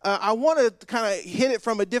I want to kind of hit it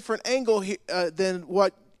from a different angle than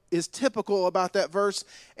what is typical about that verse.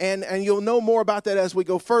 And you'll know more about that as we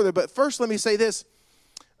go further. But first, let me say this.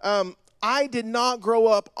 I did not grow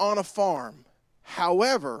up on a farm.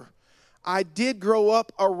 However, I did grow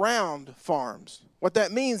up around farms. What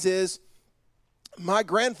that means is my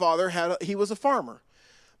grandfather he was a farmer.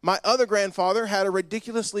 My other grandfather had a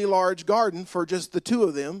ridiculously large garden for just the two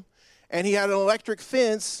of them, and he had an electric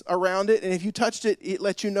fence around it, and if you touched it, it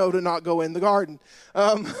let you know to not go in the garden.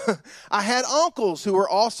 I had uncles who were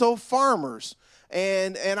also farmers,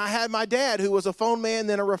 and I had my dad who was a phone man,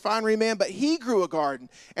 then a refinery man, but he grew a garden,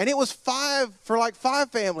 and it was for five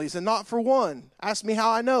families and not for one. Ask me how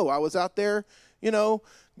I know. I was out there,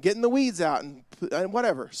 getting the weeds out and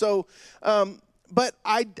whatever. So, but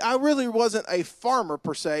I really wasn't a farmer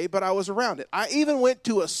per se, but I was around it. I even went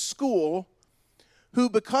to a school who,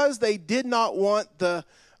 because they did not want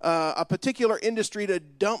a particular industry to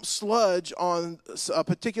dump sludge on a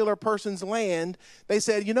particular person's land, they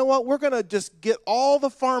said, you know what, we're going to just get all the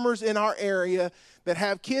farmers in our area that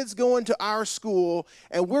have kids going to our school,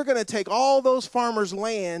 and we're going to take all those farmers'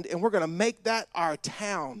 land and we're going to make that our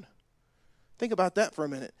town. Think about that for a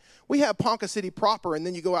minute. We have Ponca City proper, and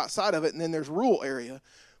then you go outside of it, and then there's rural area.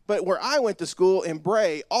 But where I went to school in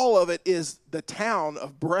Bray, all of it is the town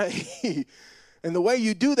of Bray. And the way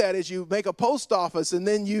you do that is you make a post office, and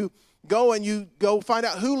then you go find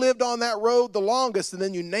out who lived on that road the longest, and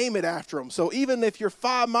then you name it after them. So even if you're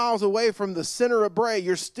 5 miles away from the center of Bray,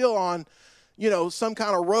 you're still on, some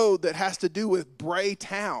kind of road that has to do with Bray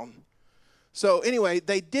town. So anyway,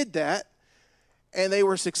 they did that, and they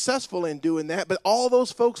were successful in doing that. But all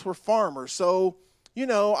those folks were farmers. So,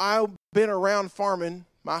 I've been around farming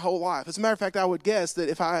my whole life. As a matter of fact, I would guess that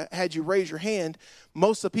if I had you raise your hand,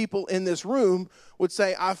 most of the people in this room would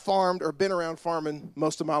say I've farmed or been around farming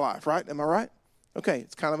most of my life, right? Am I right? Okay,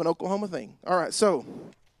 it's kind of an Oklahoma thing. All right, so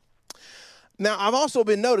now I've also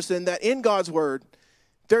been noticing that in God's Word,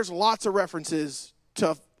 there's lots of references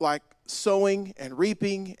to like sowing and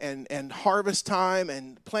reaping and harvest time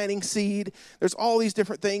and planting seed. There's all these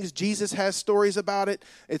different things. Jesus has stories about it.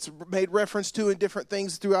 It's made reference to in different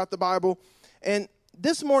things throughout the Bible. And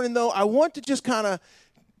this morning, though, I want to just kind of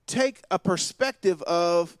take a perspective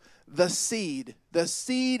of the seed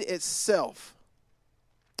itself.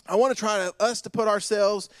 I want to try us to put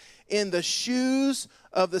ourselves in the shoes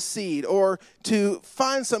of the seed, or to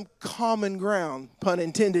find some common ground, pun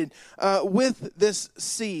intended, with this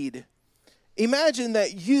seed. Imagine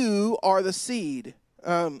that you are the seed.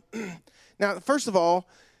 Now, first of all,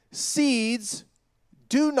 seeds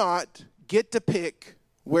do not get to pick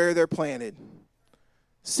where they're planted.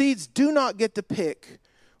 Seeds do not get to pick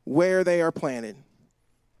where they are planted.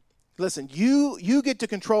 Listen, you get to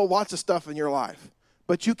control lots of stuff in your life,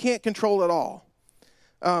 but you can't control it all.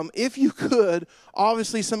 If you could,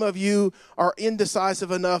 obviously some of you are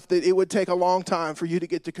indecisive enough that it would take a long time for you to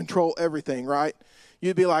get to control everything, right?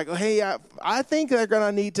 You'd be like, hey, I think they're going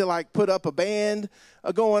to need to like put up a band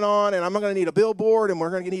going on, and I'm going to need a billboard, and we're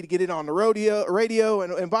going to need to get it on the radio.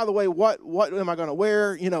 And by the way, what am I going to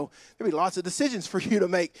wear? There'll be lots of decisions for you to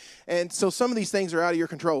make. And so some of these things are out of your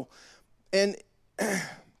control.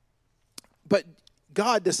 But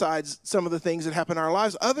God decides some of the things that happen in our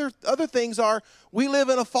lives. Other things are, we live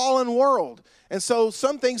in a fallen world. And so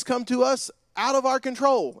some things come to us out of our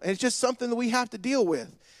control. And it's just something that we have to deal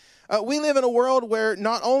with. We live in a world where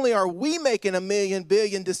not only are we making a million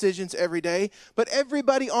billion decisions every day, but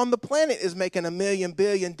everybody on the planet is making a million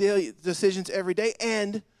billion decisions every day.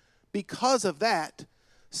 And because of that,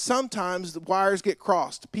 sometimes the wires get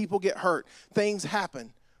crossed, people get hurt, things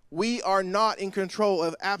happen. We are not in control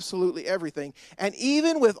of absolutely everything. And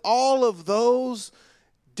even with all of those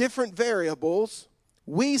different variables,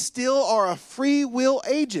 we still are a free will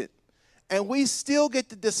agent. And we still get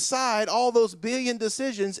to decide all those billion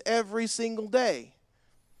decisions every single day.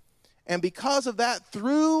 And because of that,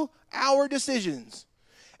 through our decisions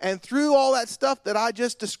and through all that stuff that I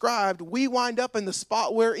just described, we wind up in the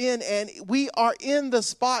spot we're in, and we are in the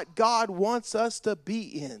spot God wants us to be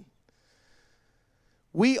in.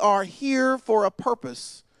 We are here for a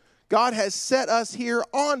purpose. God has set us here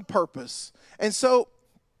on purpose. And so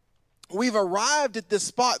we've arrived at this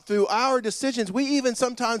spot through our decisions. We even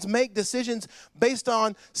sometimes make decisions based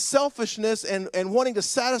on selfishness and wanting to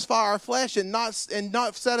satisfy our flesh and not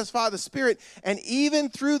satisfy the spirit. And even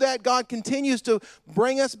through that, God continues to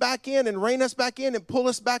bring us back in and rein us back in and pull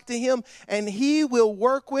us back to Him. And He will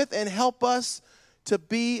work with and help us to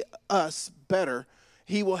be us better.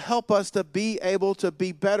 He will help us to be able to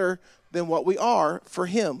be better than what we are for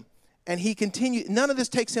Him. And He continues. None of this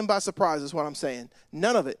takes Him by surprise is what I'm saying.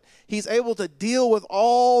 None of it. He's able to deal with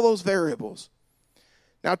all those variables.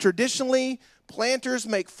 Now, traditionally, planters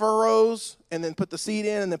make furrows and then put the seed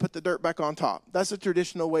in and then put the dirt back on top. That's a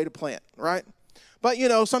traditional way to plant, right? But,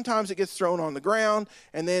 sometimes it gets thrown on the ground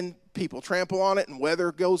and then people trample on it and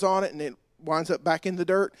weather goes on it and it winds up back in the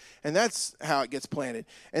dirt. And that's how it gets planted.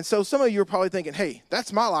 And so some of you are probably thinking, hey,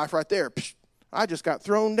 that's my life right there. Psh, I just got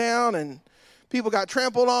thrown down and people got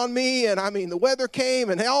trampled on me, and the weather came,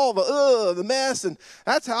 and all the mess, and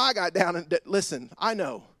that's how I got down. And listen, I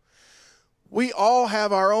know. We all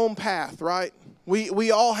have our own path, right? We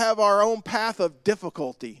all have our own path of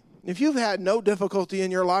difficulty. If you've had no difficulty in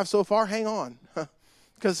your life so far, hang on,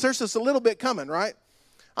 because there's just a little bit coming, right?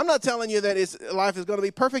 I'm not telling you that life is going to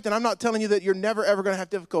be perfect, and I'm not telling you that you're never, ever going to have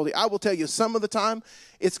difficulty. I will tell you some of the time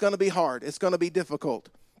it's going to be hard. It's going to be difficult.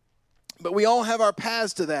 But we all have our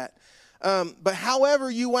paths to that. But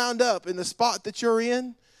however you wound up in the spot that you're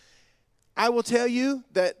in, I will tell you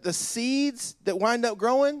that the seeds that wind up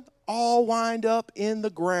growing all wind up in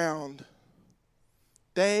the ground.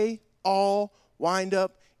 They all wind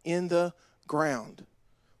up in the ground.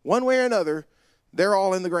 One way or another, they're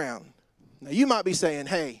all in the ground. Now, you might be saying,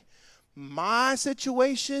 hey, my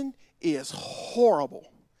situation is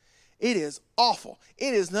horrible. It is awful.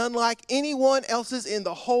 It is none like anyone else's in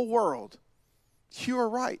the whole world. You are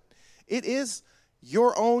right. It is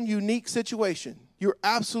your own unique situation. You're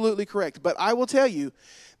absolutely correct. But I will tell you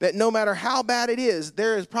that no matter how bad it is,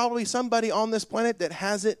 there is probably somebody on this planet that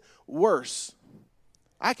has it worse.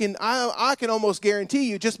 I can almost guarantee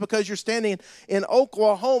you, just because you're standing in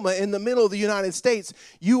Oklahoma in the middle of the United States,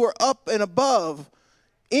 you are up and above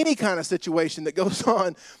any kind of situation that goes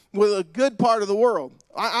on with a good part of the world.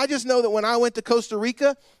 I just know that when I went to Costa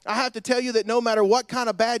Rica, I have to tell you that no matter what kind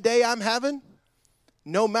of bad day I'm having,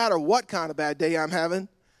 it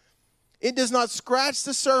does not scratch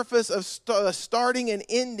the surface of starting and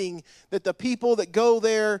ending that the people that go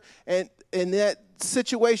there and in that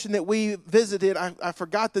situation that we visited, I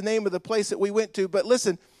forgot the name of the place that we went to, but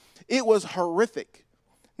listen, it was horrific.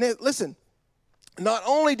 Now, listen, not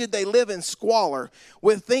only did they live in squalor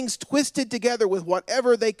with things twisted together with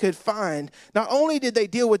whatever they could find, not only did they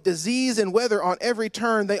deal with disease and weather on every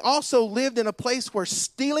turn, they also lived in a place where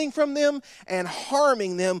stealing from them and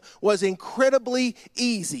harming them was incredibly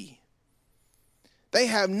easy. They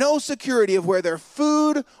have no security of where their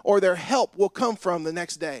food or their help will come from the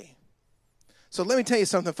next day. So let me tell you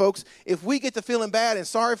something, folks. If we get to feeling bad and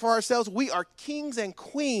sorry for ourselves, we are kings and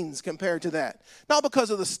queens compared to that. Not because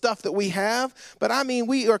of the stuff that we have, but I mean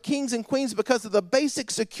we are kings and queens because of the basic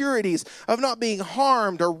securities of not being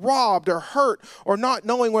harmed or robbed or hurt or not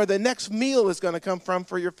knowing where the next meal is going to come from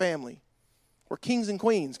for your family. We're kings and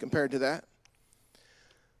queens compared to that.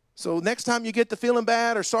 So next time you get to feeling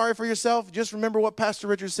bad or sorry for yourself, just remember what Pastor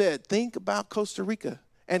Richard said. Think about Costa Rica.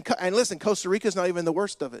 And listen, Costa Rica is not even the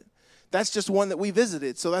worst of it. That's just one that we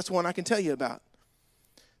visited, so that's one I can tell you about.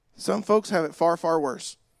 Some folks have it far, far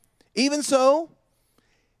worse. Even so,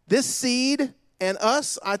 this seed and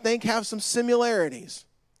us, I think, have some similarities.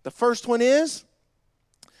 The first one is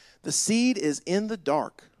the seed is in the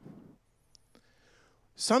dark.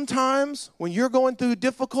 Sometimes when you're going through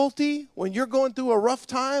difficulty, when you're going through a rough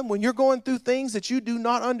time, when you're going through things that you do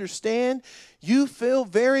not understand, you feel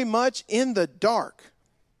very much in the dark.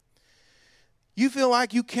 You feel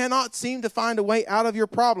like you cannot seem to find a way out of your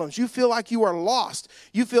problems. You feel like you are lost.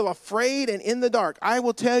 You feel afraid and in the dark. I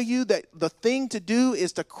will tell you that the thing to do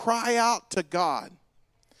is to cry out to God,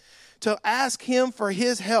 to ask Him for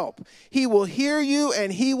His help. He will hear you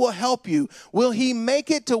and He will help you. Will He make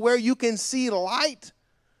it to where you can see light?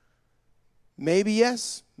 Maybe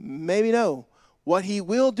yes, maybe no. What He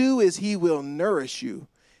will do is He will nourish you.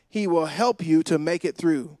 He will help you to make it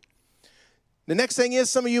through. The next thing is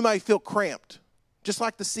some of you might feel cramped, just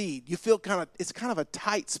like the seed. You feel it's kind of a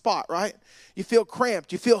tight spot, right? You feel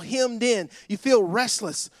cramped. You feel hemmed in. You feel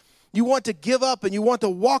restless. You want to give up and you want to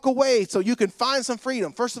walk away so you can find some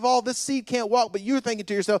freedom. First of all, this seed can't walk, but you're thinking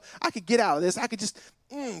to yourself, I could get out of this. I could just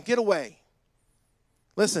get away.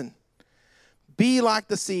 Listen, be like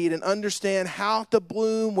the seed and understand how to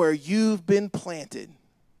bloom where you've been planted.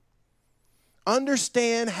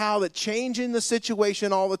 Understand how that changing the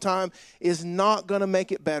situation all the time is not going to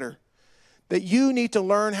make it better. That you need to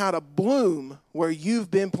learn how to bloom where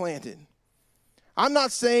you've been planted. I'm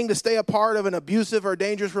not saying to stay a part of an abusive or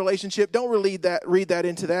dangerous relationship. Don't read that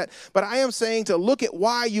into that. But I am saying to look at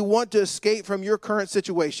why you want to escape from your current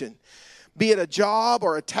situation. Be it a job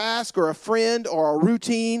or a task or a friend or a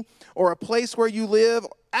routine or a place where you live.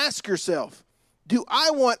 Ask yourself, do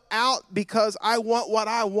I want out because I want what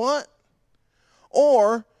I want?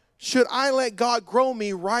 Or should I let God grow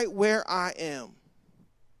me right where I am?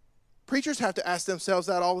 Preachers have to ask themselves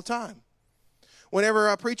that all the time. Whenever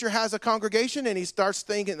a preacher has a congregation and he starts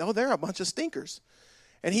thinking, oh, they're a bunch of stinkers.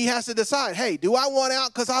 And he has to decide, hey, do I want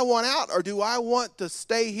out because I want out, or do I want to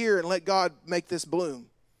stay here and let God make this bloom?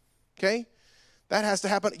 Okay? That has to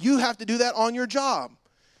happen. You have to do that on your job.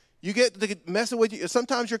 You get to messing with you.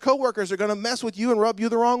 Sometimes your coworkers are going to mess with you and rub you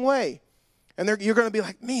the wrong way. And you're going to be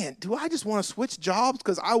like, man, do I just want to switch jobs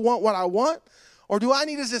because I want what I want? Or do I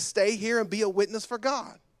need to just stay here and be a witness for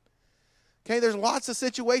God? Okay, there's lots of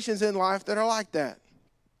situations in life that are like that.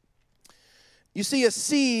 You see, a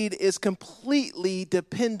seed is completely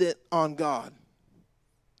dependent on God.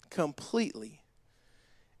 Completely.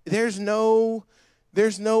 There's no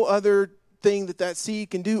other thing that seed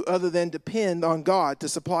can do other than depend on God to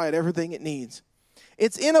supply it everything it needs.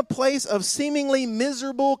 It's in a place of seemingly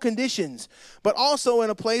miserable conditions, but also in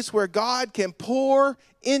a place where God can pour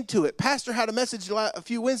into it. Pastor had a message a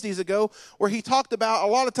few Wednesdays ago where he talked about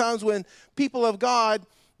a lot of times when people of God,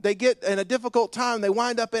 they get in a difficult time, they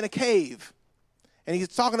wind up in a cave. And he's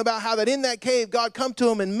talking about how that in that cave, God come to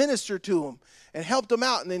them and ministered to them and helped them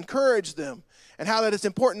out and encouraged them. And how that it's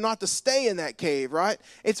important not to stay in that cave, right?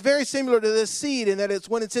 It's very similar to this seed in that it's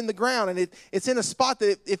when it's in the ground and it's in a spot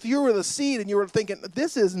that if you were the seed and you were thinking,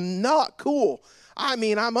 this is not cool. I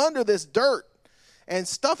mean, I'm under this dirt and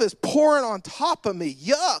stuff is pouring on top of me.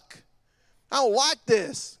 Yuck. I don't like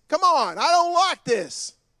this. Come on, I don't like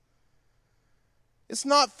this. It's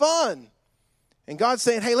not fun. And God's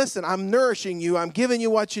saying, hey, listen, I'm nourishing you. I'm giving you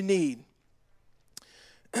what you need.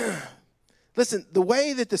 Listen, the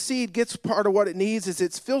way that the seed gets part of what it needs is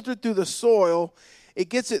it's filtered through the soil. It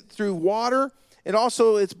gets it through water. And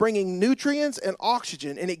also it's bringing nutrients and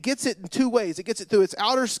oxygen. And it gets it in two ways. It gets it through its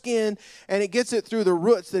outer skin, and it gets it through the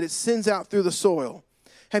roots that it sends out through the soil.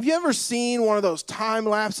 Have you ever seen one of those time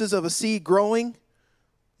lapses of a seed growing?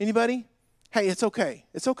 Anybody? Hey, it's okay.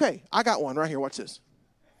 It's okay. I got one right here. Watch this.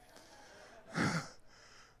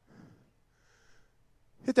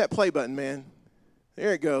 Hit that play button, man.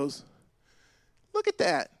 There it goes. Look at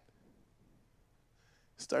that.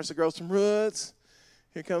 Starts to grow some roots.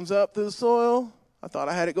 Here comes up through the soil. I thought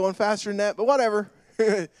I had it going faster than that, but whatever.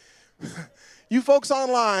 You folks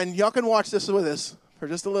online, y'all can watch this with us for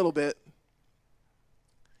just a little bit.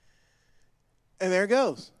 And there it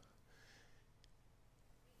goes.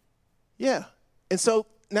 Yeah. And so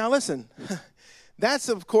now listen. That's,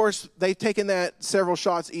 of course, they've taken that several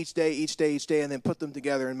shots each day, and then put them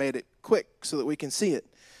together and made it quick so that we can see it.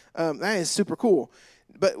 That is super cool.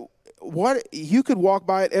 But what you could walk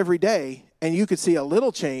by it every day, and you could see a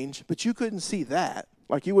little change, but you couldn't see that.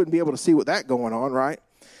 Like you wouldn't be able to see what that going on, right?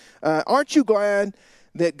 Aren't you glad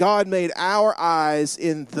that God made our eyes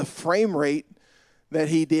in the frame rate that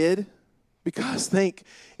he did? Because think,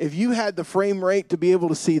 if you had the frame rate to be able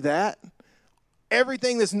to see that,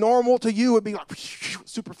 everything that's normal to you would be like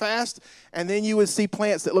super fast, and then you would see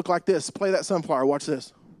plants that look like this. Play that sunflower. Watch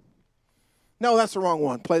this. No, that's the wrong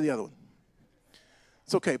one. Play the other one.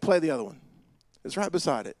 It's okay. Play the other one. It's right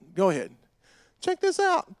beside it. Go ahead. Check this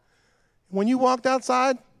out. When you walked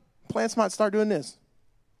outside, plants might start doing this.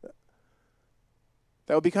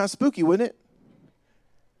 That would be kind of spooky, wouldn't it?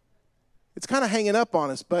 It's kind of hanging up on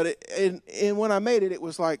us, but when I made it, it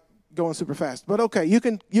was like going super fast. But okay, you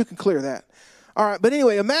can clear that. All right, but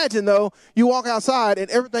anyway, imagine, though, you walk outside and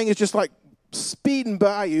everything is just like speeding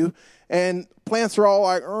by you, and plants are all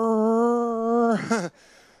like,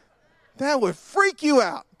 that would freak you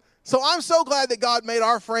out. So I'm so glad that God made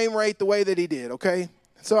our frame rate the way that he did, okay?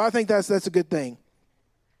 So I think that's a good thing.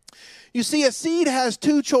 You see, a seed has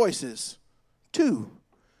two choices. Two.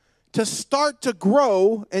 To start to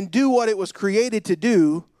grow and do what it was created to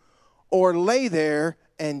do, or lay there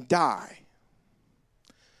and die.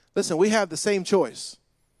 Listen, we have the same choice.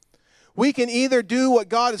 We can either do what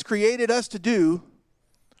God has created us to do,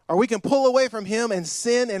 or we can pull away from him and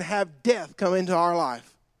sin and have death come into our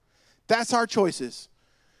life. That's our choices.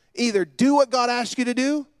 Either do what God asks you to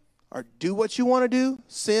do, or do what you want to do,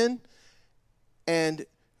 sin, and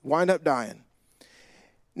wind up dying.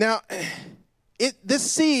 Now,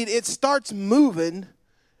 this seed, it starts moving.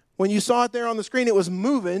 When you saw it there on the screen, it was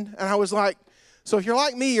moving, and I was like, so if you're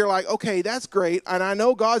like me, you're like, okay, that's great, and I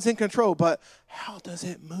know God's in control, but how does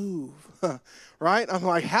it move? Right? I'm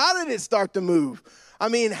like, how did it start to move? I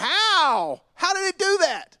mean, how? How did it do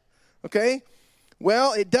that? Okay?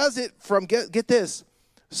 Well, it does it from, get this,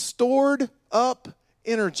 stored up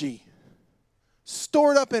energy.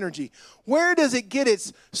 Stored up energy. Where does it get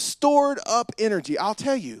its stored up energy? I'll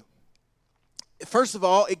tell you. First of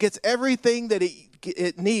all, it gets everything that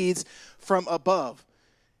it needs from above.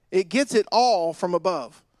 It gets it all from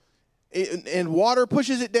above. And water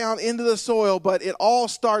pushes it down into the soil, but it all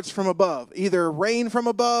starts from above. Either rain from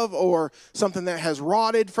above, or something that has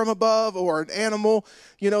rotted from above, or an animal,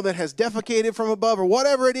 that has defecated from above, or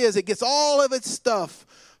whatever it is. It gets all of its stuff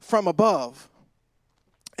from above.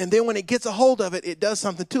 And then when it gets a hold of it, it does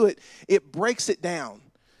something to it. It breaks it down.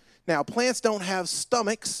 Now, plants don't have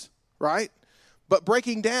stomachs, right? But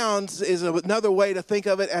breaking down is another way to think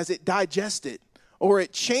of it, as it digests it, or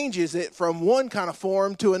it changes it from one kind of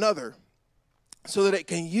form to another, so that it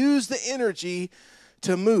can use the energy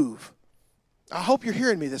to move. I hope you're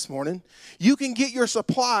hearing me this morning. You can get your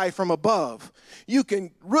supply from above. You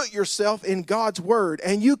can root yourself in God's word,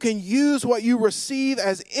 and you can use what you receive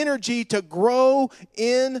as energy to grow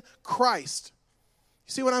in Christ.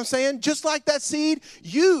 See what I'm saying? Just like that seed,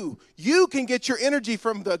 you can get your energy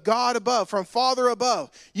from the God above, from Father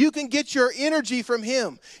above. You can get your energy from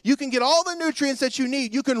him. You can get all the nutrients that you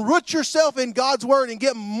need. You can root yourself in God's word and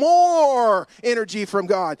get more energy from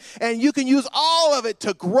God. And you can use all of it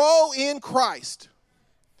to grow in Christ.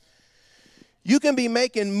 You can be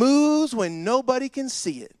making moves when nobody can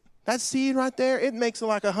see it. That seed right there, it makes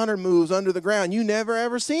like 100 moves under the ground. You never,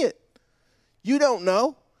 ever see it. You don't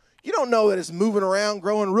know. You don't know that it's moving around,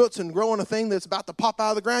 growing roots and growing a thing that's about to pop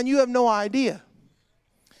out of the ground. You have no idea.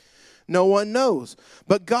 No one knows,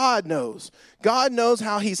 but God knows. God knows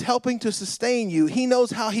how he's helping to sustain you. He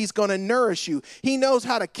knows how he's going to nourish you. He knows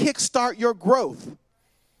how to kickstart your growth.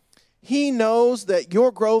 He knows that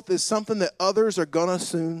your growth is something that others are going to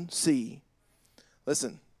soon see.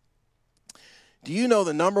 Listen, do you know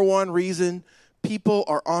the number one reason people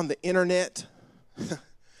are on the internet?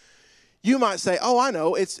 You might say, oh, I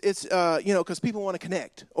know, it's because people want to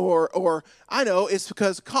connect. Or I know it's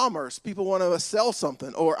because commerce, people want to sell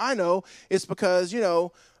something. Or I know it's because,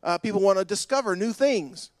 people want to discover new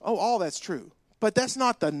things. Oh, all that's true. But that's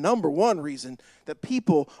not the number one reason that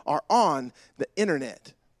people are on the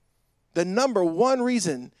internet. The number one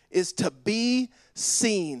reason is to be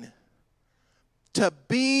seen. To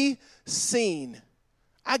be seen.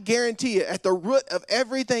 I guarantee you, at the root of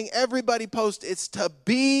everything everybody posts, it's to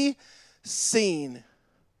be seen.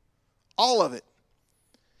 All of it.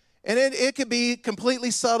 And it could be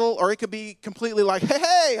completely subtle, or it could be completely like,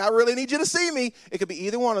 hey, I really need you to see me. It could be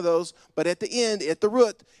either one of those. But at the end, at the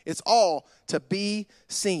root, it's all to be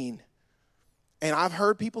seen. And I've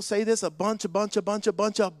heard people say this a bunch of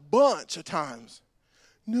times.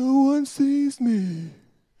 No one sees me.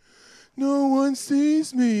 No one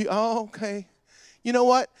sees me. Oh, okay. You know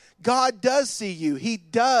what? God does see you. He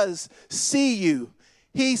does see you.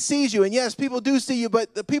 He sees you. And yes, people do see you,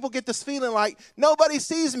 but the people get this feeling like, nobody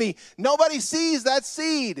sees me. Nobody sees that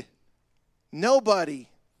seed. Nobody.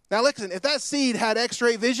 Now listen, if that seed had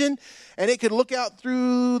x-ray vision and it could look out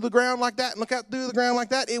through the ground like that and look out through the ground like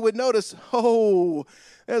that, it would notice, oh,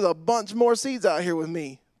 there's a bunch more seeds out here with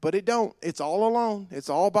me. But it don't. It's all alone. It's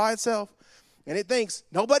all by itself. And it thinks,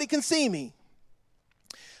 nobody can see me.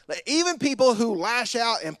 Even people who lash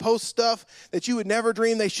out and post stuff that you would never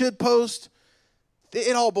dream they should post,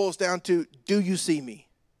 it all boils down to, do you see me?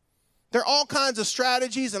 There are all kinds of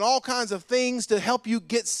strategies and all kinds of things to help you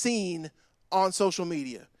get seen on social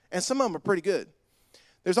media. And some of them are pretty good.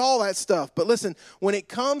 There's all that stuff. But listen, when it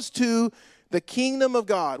comes to the kingdom of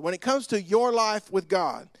God, when it comes to your life with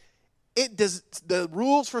God, the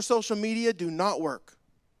rules for social media do not work.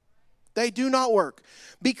 They do not work.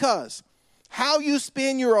 Because how you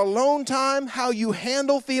spend your alone time, how you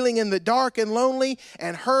handle feeling in the dark and lonely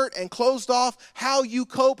and hurt and closed off, how you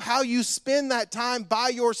cope, how you spend that time by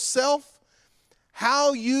yourself,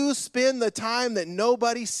 how you spend the time that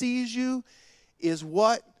nobody sees you is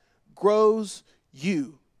what grows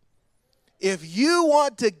you. If you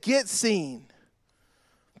want to get seen,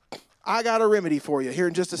 I got a remedy for you here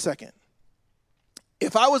in just a second.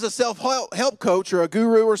 If I was a self-help coach or a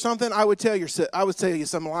guru or something, I would tell you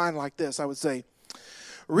some line like this. I would say,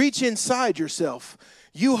 reach inside yourself.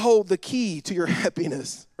 You hold the key to your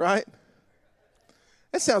happiness, right?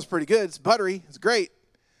 That sounds pretty good. It's buttery. It's great.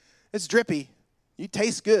 It's drippy. You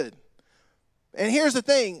taste good. And here's the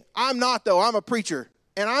thing. I'm not, though. I'm a preacher.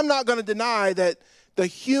 And I'm not going to deny that the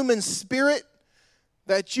human spirit,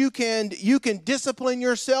 that you can discipline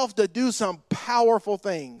yourself to do some powerful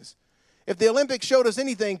things. If the Olympics showed us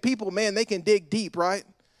anything, people, man, they can dig deep, right?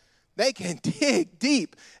 They can dig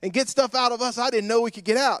deep and get stuff out of us I didn't know we could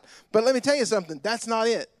get out. But let me tell you something. That's not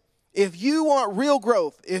it. If you want real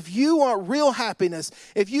growth, if you want real happiness,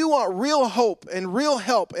 if you want real hope and real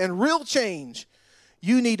help and real change,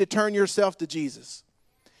 you need to turn yourself to Jesus.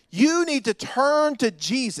 You need to turn to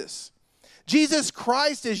Jesus. Jesus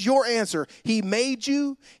Christ is your answer. He made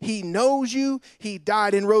you. He knows you. He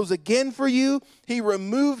died and rose again for you. He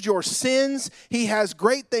removed your sins. He has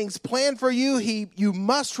great things planned for you. You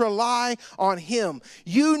must rely on him.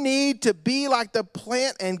 You need to be like the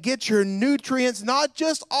plant and get your nutrients not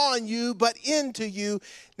just on you, but into you.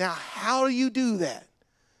 Now, how do you do that?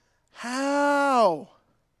 How?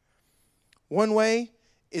 One way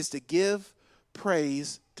is to give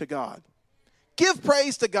praise to God. Give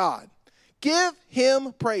praise to God. Give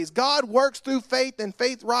him praise. God works through faith, and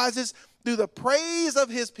faith rises through the praise of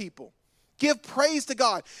his people. Give praise to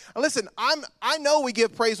God. Now listen, I know we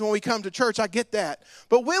give praise when we come to church. I get that.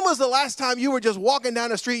 But when was the last time you were just walking down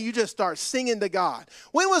the street and you just start singing to God?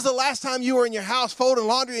 When was the last time you were in your house folding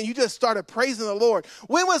laundry and you just started praising the Lord?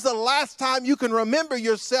 When was the last time you can remember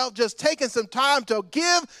yourself just taking some time to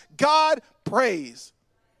give God praise?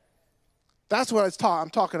 That's what I'm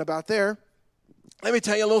talking about there. Let me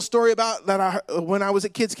tell you a little story about that when I was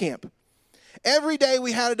at kids camp. Every day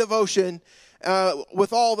we had a devotion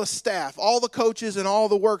with all the staff, all the coaches and all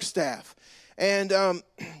the work staff. And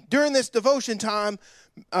during this devotion time,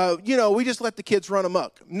 we just let the kids run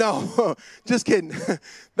amok. No, just kidding.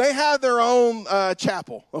 They have their own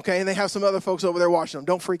chapel, okay, and they have some other folks over there watching them.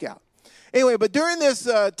 Don't freak out. Anyway, but during this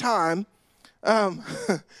time,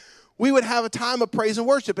 we would have a time of praise and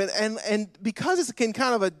worship. And because it's in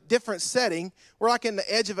kind of a different setting, we're like in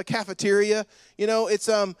the edge of a cafeteria. It's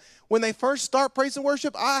when they first start praise and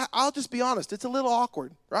worship, I'll just be honest, it's a little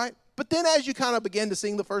awkward, right? But then as you kind of begin to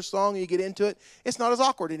sing the first song and you get into it, it's not as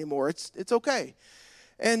awkward anymore. It's okay.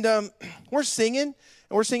 And we're singing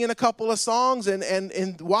a couple of songs.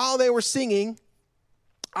 And while they were singing,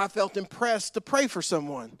 I felt impressed to pray for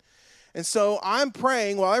someone. And so I'm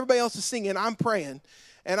praying while everybody else is singing. I'm praying,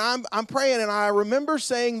 and I'm praying, and I remember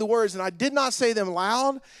saying the words, and I did not say them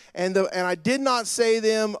loud, and I did not say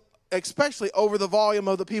them especially over the volume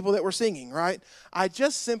of the people that were singing. Right? I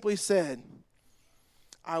just simply said,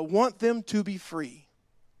 "I want them to be free,"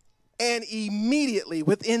 and immediately,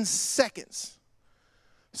 within seconds,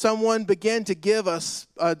 someone began to give us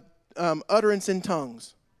utterance in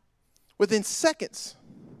tongues. Within seconds.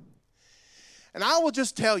 And I will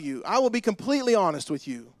just tell you, I will be completely honest with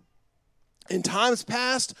you. In times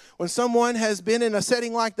past, when someone has been in a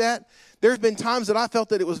setting like that, there's been times that I felt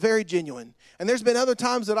that it was very genuine. And there's been other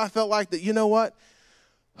times that I felt like that, you know what?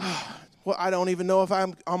 Well, I don't even know if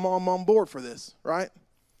I'm on board for this, right?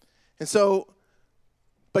 And so,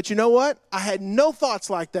 but you know what? I had no thoughts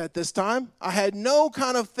like that this time. I had no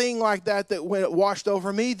kind of thing like that went washed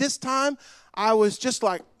over me. This time, I was just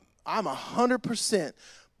like, I'm 100%.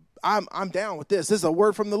 I'm down with this. This is a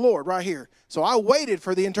word from the Lord right here. So I waited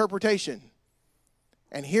for the interpretation.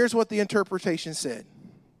 And here's what the interpretation said.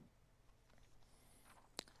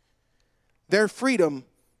 Their freedom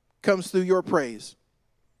comes through your praise.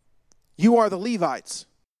 You are the Levites,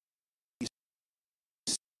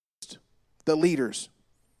 the leaders.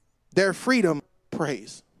 Their freedom,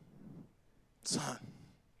 praise. Son,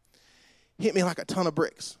 hit me like a ton of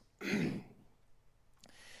bricks.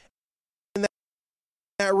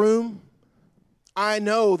 That room, I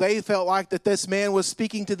know they felt like that this man was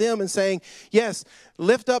speaking to them and saying, yes,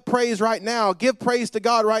 lift up praise right now. Give praise to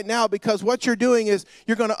God right now, because what you're doing is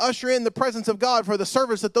you're going to usher in the presence of God for the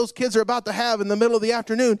service that those kids are about to have in the middle of the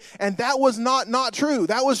afternoon. And that was not true.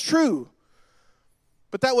 That was true.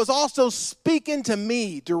 But that was also speaking to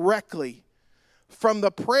me directly from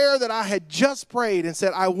the prayer that I had just prayed and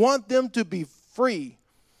said, I want them to be free.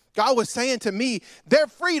 God was saying to me, their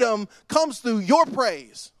freedom comes through your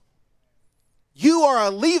praise. You are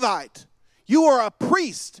a Levite. You are a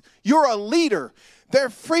priest. You're a leader. Their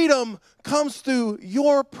freedom comes through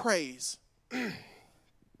your praise.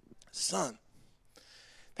 Son,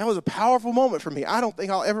 that was a powerful moment for me. I don't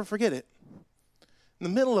think I'll ever forget it. In the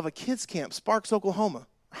middle of a kids camp, Sparks, Oklahoma,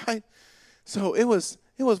 right? So it was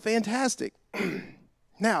fantastic.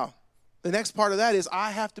 Now, the next part of that is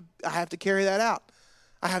I have to carry that out.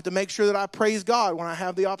 I have to make sure that I praise God when I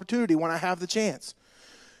have the opportunity, when I have the chance.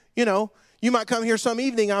 You might come here some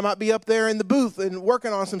evening, I might be up there in the booth and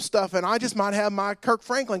working on some stuff, and I just might have my Kirk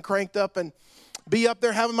Franklin cranked up and be up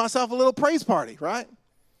there having myself a little praise party, right?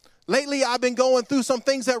 Lately, I've been going through some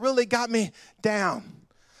things that really got me down.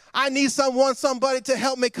 I need somebody to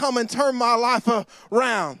help me come and turn my life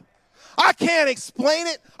around. I can't explain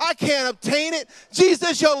it. I can't obtain it.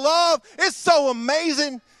 Jesus, your love is so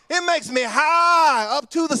amazing. It makes me high up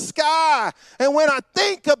to the sky. And when I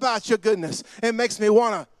think about your goodness, it makes me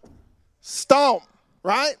want to stomp,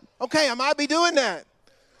 right? Okay, I might be doing that.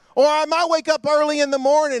 Or I might wake up early in the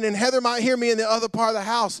morning and Heather might hear me in the other part of the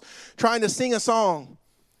house trying to sing a song.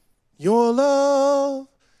 Your love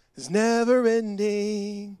is never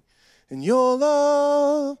ending, and your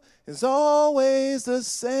love is always the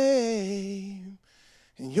same.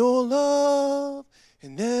 And your love, it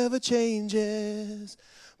never changes,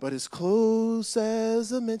 but as close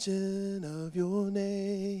as a mention of your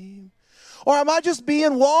name. Or I might just be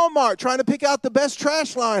in Walmart trying to pick out the best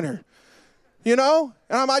trash liner, and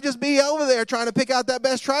I might just be over there trying to pick out that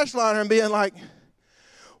best trash liner and being like,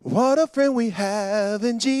 what a friend we have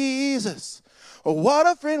in Jesus. Oh, what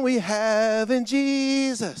a friend we have in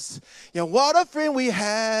Jesus. Yeah, what a friend we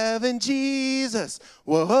have in Jesus.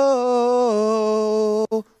 Whoa.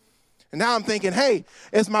 And now I'm thinking, hey,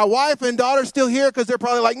 is my wife and daughter still here? Because they're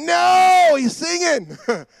probably like, no, he's singing.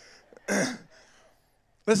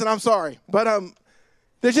 Listen, I'm sorry, but I'm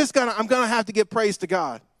going to have to give praise to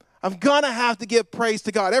God. I'm going to have to give praise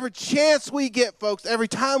to God. Every chance we get, folks, every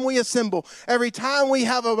time we assemble, every time we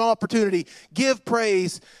have an opportunity, give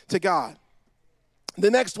praise to God.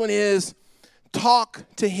 The next one is talk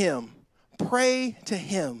to him. Pray to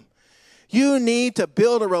him. You need to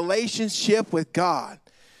build a relationship with God.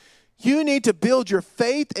 You need to build your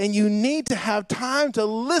faith, and you need to have time to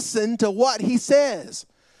listen to what he says.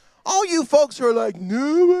 All you folks who are like,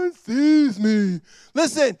 no one sees me.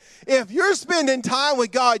 Listen, if you're spending time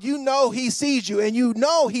with God, you know he sees you, and you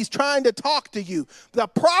know he's trying to talk to you. The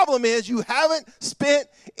problem is you haven't spent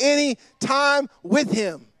any time with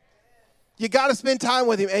him. You got to spend time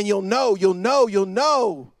with him, and you'll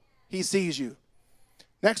know he sees you.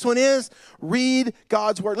 Next one is read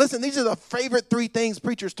God's word. Listen, these are the favorite 3 things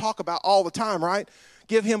preachers talk about all the time, right?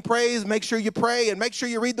 Give him praise, make sure you pray, and make sure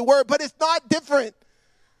you read the word. But it's not different.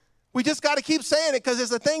 We just got to keep saying it because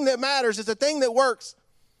it's a thing that matters. It's a thing that works.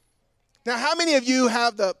 Now, how many of you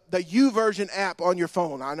have the YouVersion app on your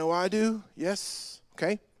phone? I know I do. Yes.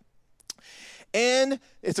 Okay. And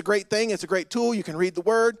it's a great thing. It's a great tool. You can read the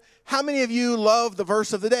word. How many of you love the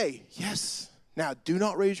verse of the day? Yes. Now, do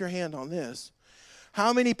not raise your hand on this.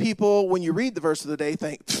 How many people, when you read the verse of the day,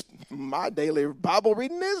 think, my daily Bible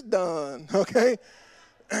reading is done? Okay.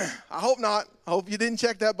 I hope not. I hope you didn't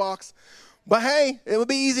check that box. But hey, it would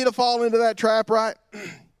be easy to fall into that trap, right?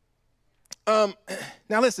 Now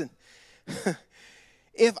listen,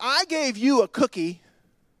 if I gave you a cookie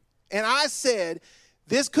and I said,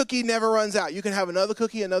 this cookie never runs out. You can have another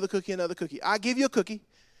cookie, another cookie, another cookie. I give you a cookie.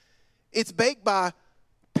 It's baked by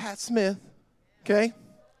Pat Smith, okay?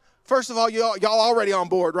 First of all, y'all already on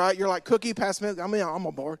board, right? You're like, cookie, Pat Smith, I'm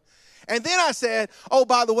on board. And then I said, oh,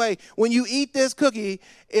 by the way, when you eat this cookie,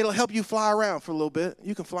 it'll help you fly around for a little bit.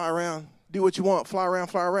 You can fly around. Do what you want. Fly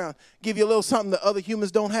around. Give you a little something that other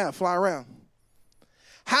humans don't have. Fly around.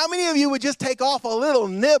 How many of you would just take off a little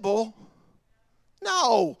nibble?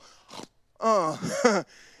 No.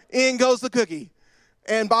 In goes the cookie.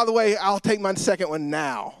 And by the way, I'll take my second one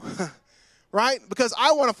now. Right? Because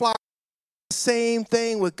I want to fly. Same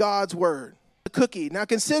thing with God's word. The cookie. Now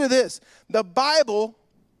consider this. The Bible,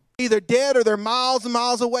 either dead or they're miles and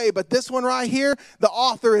miles away. But this one right here, the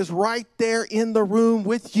author is right there in the room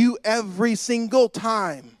with you every single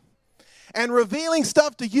time. And revealing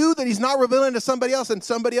stuff to you that he's not revealing to somebody else and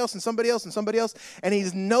somebody else and somebody else and somebody else. And he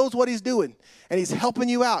knows what he's doing. And he's helping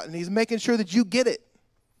you out. And he's making sure that you get it.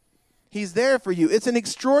 He's there for you. It's an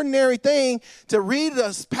extraordinary thing to read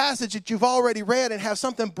a passage that you've already read and have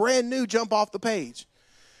something brand new jump off the page.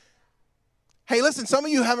 Hey, listen, some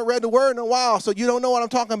of you haven't read the word in a while, so you don't know what I'm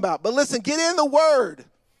talking about. But listen, get in the word,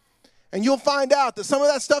 and you'll find out that some of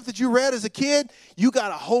that stuff that you read as a kid, you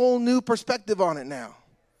got a whole new perspective on it now.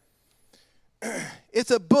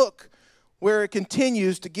 It's a book where it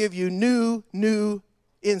continues to give you new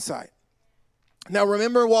insight. Now,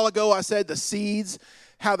 remember a while ago I said the seeds,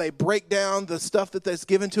 how they break down the stuff that's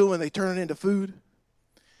given to them and they turn it into food?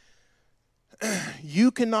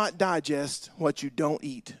 You cannot digest what you don't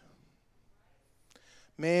eat.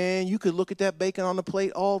 Man, you could look at that bacon on the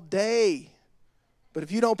plate all day, but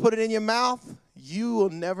if you don't put it in your mouth, you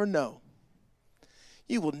will never know.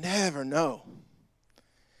 You will never know.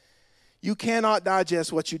 You cannot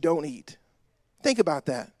digest what you don't eat. Think about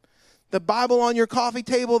that. The Bible on your coffee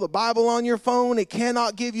table, the Bible on your phone, it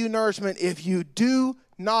cannot give you nourishment if you do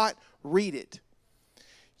not read it.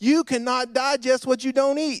 You cannot digest what you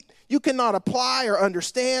don't eat. You cannot apply or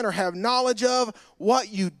understand or have knowledge of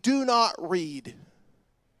what you do not read.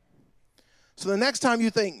 So the next time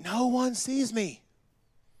you think, no one sees me,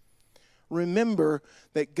 remember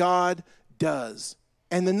that God does.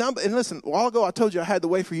 And listen, a while ago I told you I had the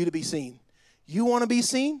way for you to be seen. You want to be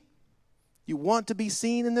seen? You want to be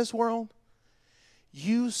seen in this world?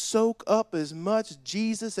 You soak up as much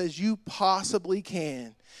Jesus as you possibly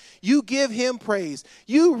can. You give him praise.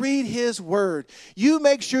 You read his word. You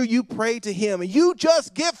make sure you pray to him. And you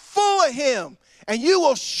just get full of him. And you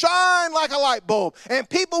will shine like a light bulb. And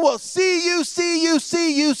people will see you.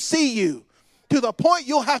 To the point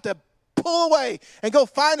you'll have to pull away and go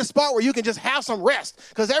find a spot where you can just have some rest.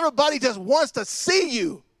 Because everybody just wants to see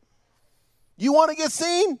you. You want to get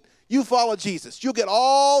seen? You follow Jesus. You'll get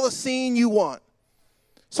all the scene you want.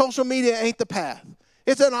 Social media ain't the path.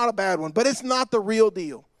 It's not a bad one, but it's not the real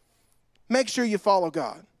deal. Make sure you follow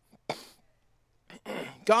God.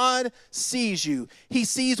 God sees you. He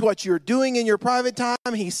sees what you're doing in your private time.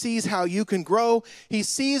 He sees how you can grow. He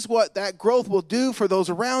sees what that growth will do for those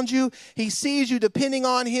around you. He sees you depending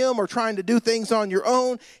on him or trying to do things on your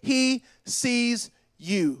own. He sees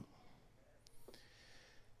you.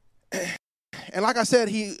 And like I said,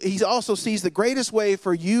 he also sees the greatest way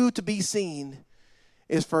for you to be seen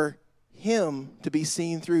is for him to be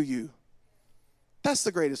seen through you. That's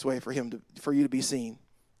the greatest way for you to be seen.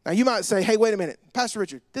 Now you might say, hey, wait a minute, Pastor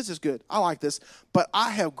Richard, this is good. I like this, but I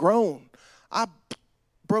have grown. I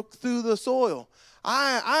broke through the soil.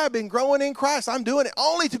 I have been growing in Christ. I'm doing it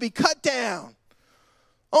only to be cut down.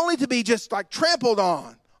 only to be just like trampled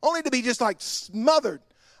on, only to be just like smothered.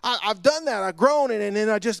 I've done that. I've grown in it, and then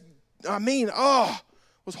it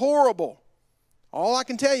was horrible. All I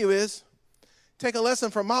can tell you is take a lesson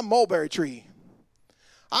from my mulberry tree.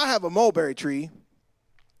 I have a mulberry tree,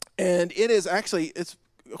 and it's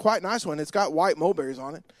a quite nice one. It's got white mulberries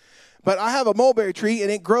on it. But I have a mulberry tree, and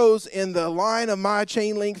it grows in the line of my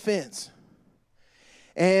chain link fence.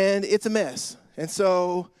 And it's a mess. And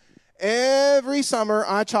so every summer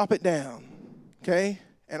I chop it down, okay?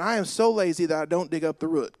 And I am so lazy that I don't dig up the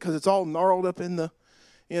root because it's all gnarled up in the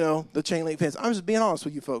chain link fence. I'm just being honest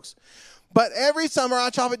with you folks. But every summer I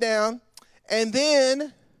chop it down, and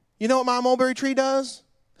then you know what my mulberry tree does?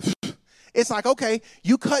 It's like, okay,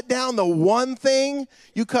 you cut down the one thing,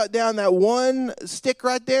 you cut down that one stick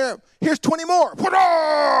right there, here's 20 more.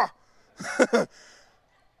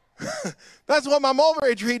 That's what my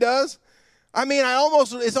mulberry tree does. I mean,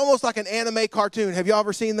 it's almost like an anime cartoon. Have y'all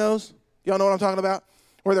ever seen those? Y'all know what I'm talking about?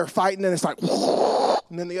 Where they're fighting and it's like,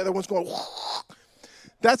 and then the other one's going,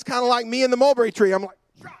 that's kind of like me and the mulberry tree. I'm like,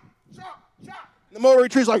 chop. The mulberry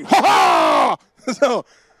tree's like, ha ha! So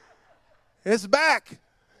it's back.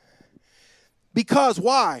 Because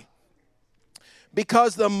why?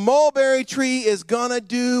 Because the mulberry tree is going to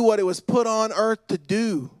do what it was put on earth to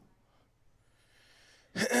do.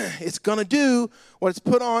 It's going to do what it's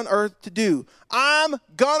put on earth to do. I'm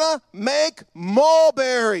going to make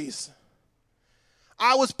mulberries.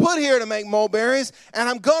 I was put here to make mulberries, and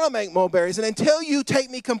I'm going to make mulberries. And until you take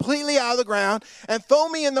me completely out of the ground and throw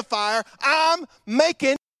me in the fire, I'm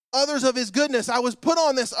making others of his goodness. I was put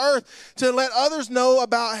on this earth to let others know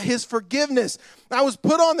about his forgiveness. I was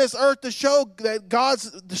put on this earth to show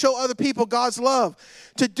other people God's love,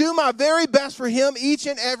 to do my very best for him each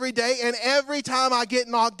and every day. And every time I get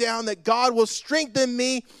knocked down, that God will strengthen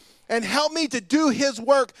me and help me to do his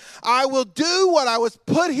work. I will do what I was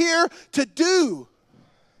put here to do.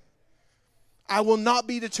 I will not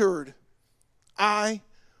be deterred. I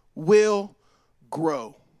will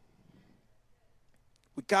grow.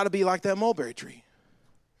 We've got to be like that mulberry tree.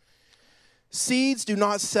 Seeds do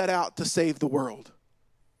not set out to save the world.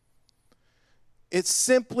 It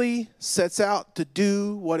simply sets out to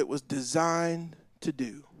do what it was designed to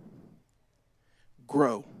do.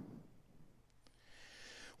 Grow.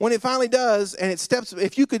 When it finally does, and it steps,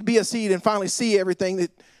 if you could be a seed and finally see everything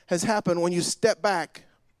that has happened when you step back,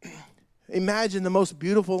 imagine the most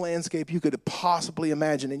beautiful landscape you could possibly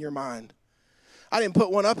imagine in your mind. I didn't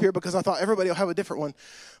put one up here because I thought everybody will have a different one.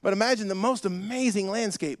 But imagine the most amazing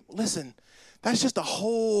landscape. Listen, that's just a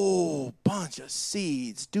whole bunch of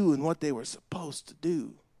seeds doing what they were supposed to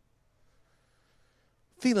do.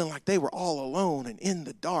 Feeling like they were all alone and in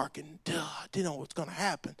the dark and didn't know what's going to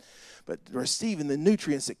happen. But receiving the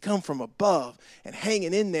nutrients that come from above and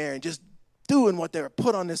hanging in there and just doing what they were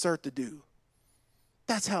put on this earth to do.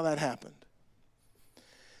 That's how that happened.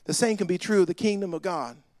 The same can be true of the kingdom of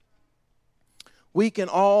God. We can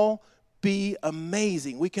all be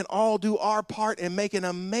amazing. We can all do our part and make an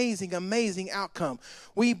amazing, amazing outcome.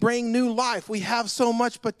 We bring new life. We have so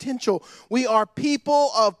much potential. We are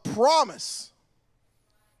people of promise.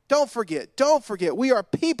 Don't forget. We are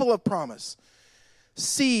people of promise.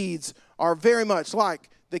 Seeds are very much like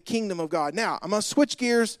the kingdom of God. Now, I'm going to switch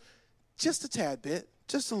gears just a tad bit,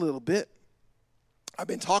 just a little bit. I've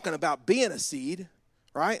been talking about being a seed,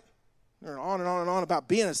 right? On and on and on about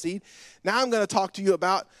being a seed. Now I'm going to talk to you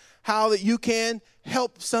about how that you can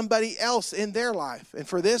help somebody else in their life. And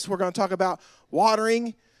for this, we're going to talk about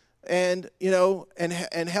watering and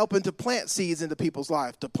helping to plant seeds into people's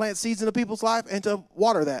life. To plant seeds into people's life and to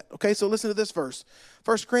water that. Okay, so listen to this verse.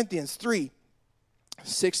 1 Corinthians 3,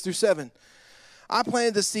 6 through 7. I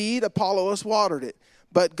planted the seed, Apollos watered it,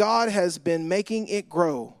 but God has been making it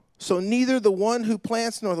grow. So neither the one who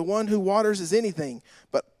plants nor the one who waters is anything,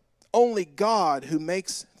 but only God who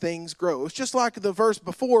makes things grow. It's just like the verse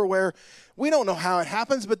before where we don't know how it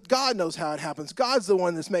happens, but God knows how it happens. God's the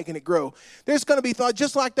one that's making it grow. There's going to be thought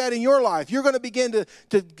just like that in your life. You're going to begin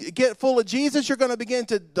to get full of Jesus. You're going to begin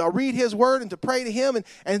to read his word and to pray to him.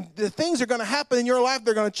 And the things are going to happen in your life.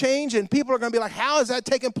 They're going to change. And people are going to be like, how is that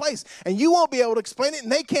taking place? And you won't be able to explain it.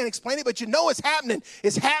 And they can't explain it. But you know it's happening.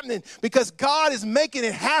 It's happening because God is making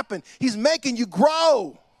it happen. He's making you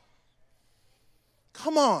grow.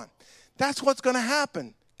 Come on. That's what's going to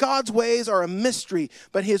happen. God's ways are a mystery,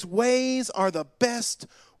 but his ways are the best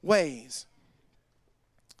ways.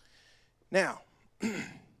 Now,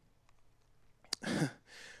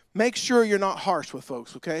 make sure you're not harsh with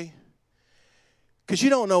folks, okay? Because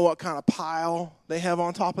you don't know what kind of pile they have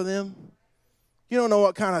on top of them. You don't know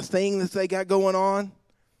what kind of thing that they got going on.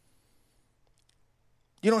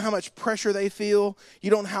 You don't know how much pressure they feel.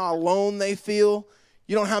 You don't know how alone they feel.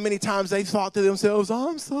 You don't know how many times they thought to themselves,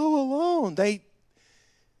 I'm so alone.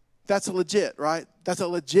 That's a legit, right? That's a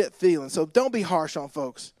legit feeling. So don't be harsh on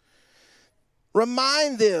folks.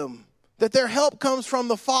 Remind them that their help comes from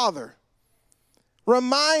the Father.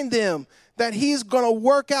 Remind them that he's going to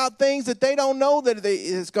work out things that they don't know that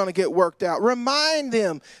is going to get worked out. Remind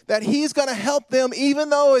them that he's going to help them even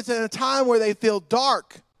though it's in a time where they feel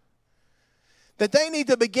dark. That they need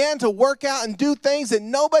to begin to work out and do things that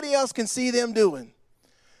nobody else can see them doing.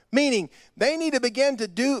 Meaning, they need to begin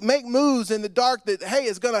to make moves in the dark that, hey,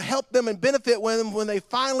 is going to help them and benefit them when they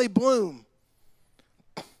finally bloom.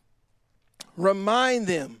 Remind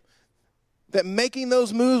them that making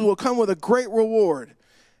those moves will come with a great reward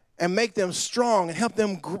and make them strong and help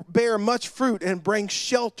them bear much fruit and bring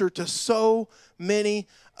shelter to so many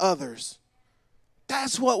others.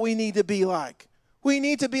 That's what we need to be like. We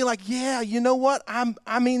need to be like, yeah, you know what?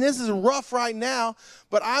 This is rough right now,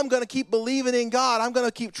 but I'm going to keep believing in God. I'm going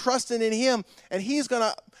to keep trusting in him, and he's going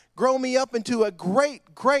to grow me up into a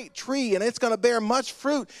great, great tree, and it's going to bear much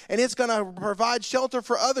fruit, and it's going to provide shelter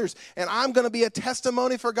for others, and I'm going to be a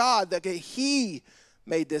testimony for God that he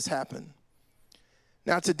made this happen.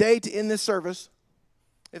 Now, today, to end this service,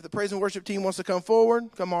 if the praise and worship team wants to come forward,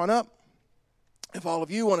 come on up. If all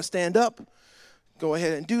of you want to stand up, go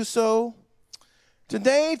ahead and do so.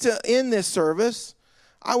 Today, to end this service,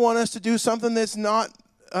 I want us to do something that's not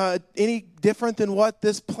any different than what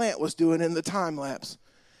this plant was doing in the time lapse.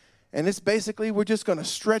 And it's basically, we're just going to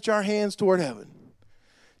stretch our hands toward heaven.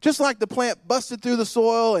 Just like the plant busted through the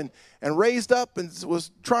soil and raised up and was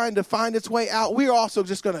trying to find its way out, we're also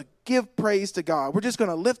just going to give praise to God. We're just going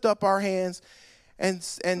to lift up our hands and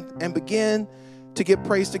begin to give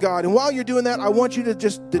praise to God. And while you're doing that, I want you to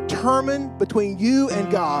just determine between you and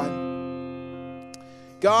God,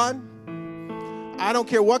 God, I don't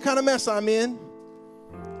care what kind of mess I'm in.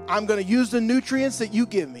 I'm going to use the nutrients that you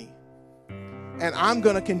give me. And I'm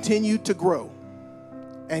going to continue to grow.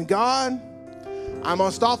 And God, I'm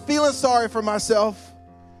going to stop feeling sorry for myself.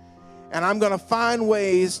 And I'm going to find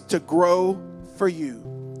ways to grow for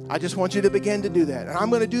you. I just want you to begin to do that. And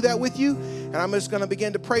I'm going to do that with you. And I'm just going to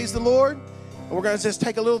begin to praise the Lord. And we're going to just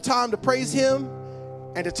take a little time to praise him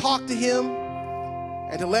and to talk to him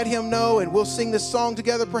and to let him know. And we'll sing this song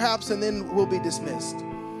together perhaps, and then we'll be dismissed.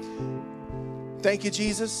 Thank you,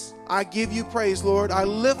 Jesus. I give you praise, Lord. I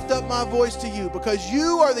lift up my voice to you because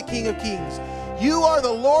you are the King of Kings. You are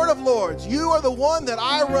the Lord of Lords. You are the one that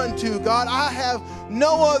I run to, God. I have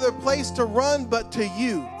no other place to run but to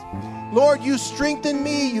you. Lord, you strengthen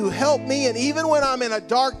me, you help me, and even when I'm in a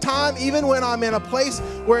dark time, even when I'm in a place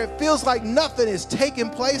where it feels like nothing is taking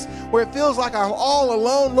place, where it feels like I'm all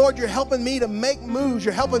alone, Lord, you're helping me to make moves.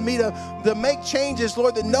 You're helping me to make changes,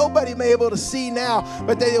 Lord, that nobody may be able to see now,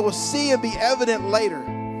 but they will see and be evident later.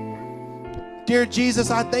 Dear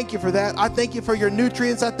Jesus, I thank you for that. I thank you for your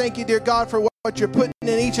nutrients. I thank you, dear God, for what you're putting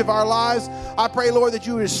in each of our lives. I pray, Lord, that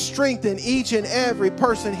you would strengthen each and every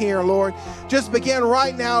person here, Lord. Just begin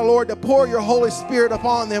right now, Lord, to pour your Holy Spirit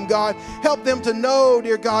upon them, God. Help them to know,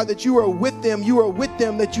 dear God, that you are with them. You are with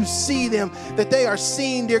them, that you see them, that they are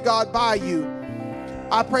seen, dear God, by you.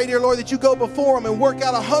 I pray, dear Lord, that you go before them and work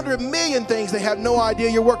out 100 million things they have no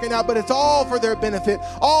idea you're working out, but it's all for their benefit,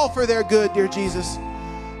 all for their good, dear Jesus.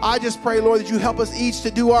 I just pray, Lord, that you help us each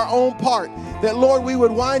to do our own part, that, Lord, we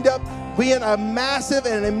would wind up being a massive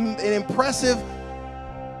and an impressive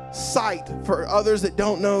sight for others that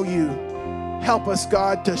don't know you. Help us,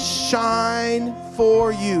 God, to shine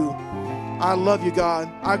for you. I love you,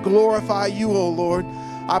 God. I glorify you, O Lord.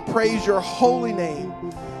 I praise your holy name.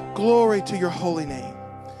 Glory to your holy name.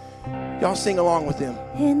 Y'all sing along with them.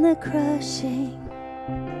 In the crushing,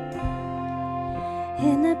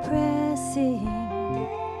 in the pressing,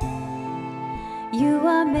 you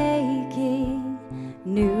are making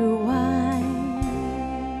new wine.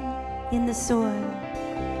 In the soil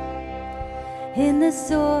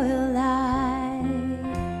I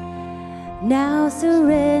now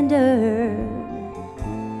surrender.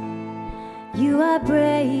 You are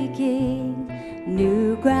breaking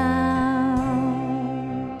new ground.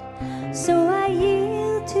 So I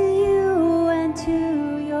yield to you and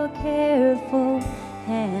to your careful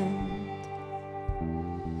hand.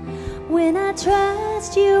 When I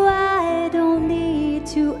trust you, I don't need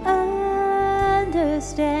to understand.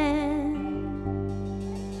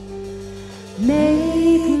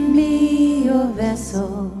 Make me your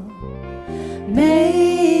vessel.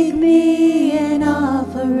 Make me an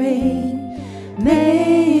offering.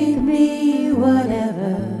 Make me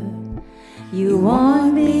whatever you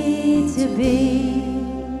want me to be.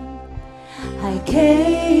 I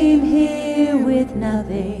came here with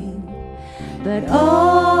nothing, but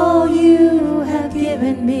all you have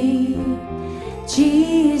given me.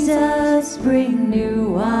 Jesus, bring new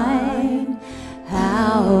wine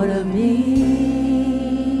out of me.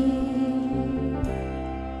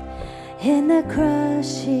 In the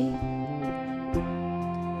crushing,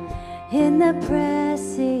 in the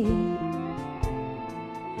pressing,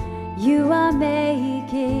 you are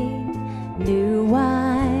making new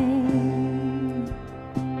wine.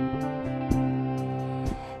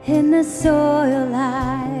 In the soil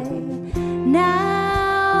I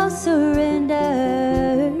now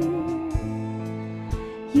surrender,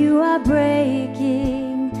 you are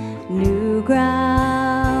breaking new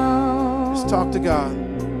ground. Just talk to God.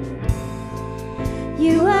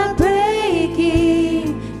 You are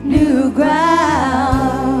breaking new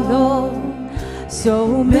ground, oh,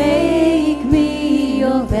 so make me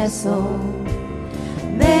your vessel,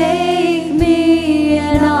 make me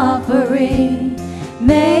an offering,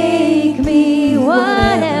 make me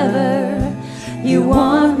whatever you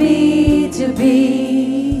want me to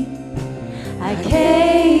be. I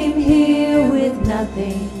came here with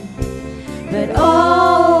nothing, but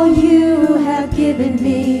all you have given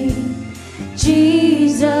me.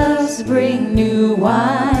 Jesus, bring new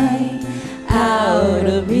wine out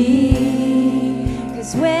of me.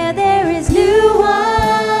 'Cause where there is new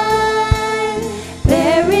wine,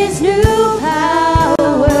 there is new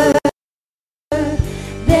power,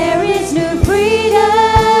 there is new freedom,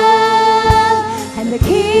 and the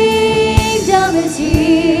kingdom is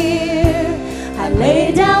here. I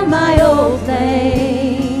lay down my old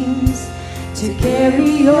flames to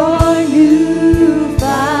carry your new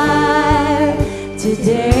fire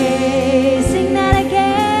today. Sing that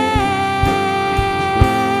again.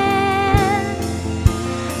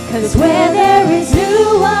 'Cause where there is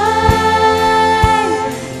new wine,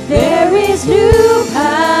 there is new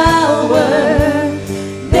power,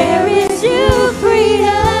 there is new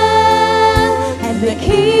freedom, and the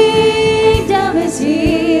kingdom is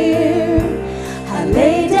here. I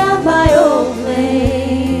lay down my old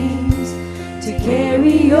flames to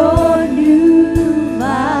carry your new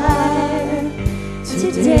fire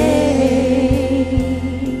today.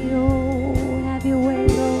 Oh, have your way,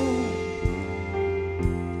 Lord.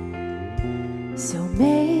 So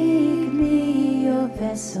make me your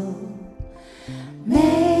vessel,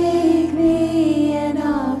 make me an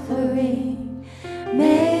offering,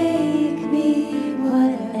 make me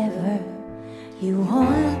whatever you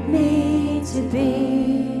want me to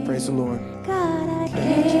be. Praise the Lord. God, I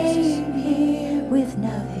came here with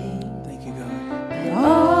nothing, Thank you, God. but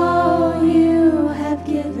all you have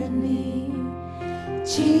given me.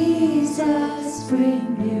 Jesus,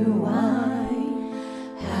 bring new wine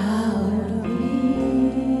out of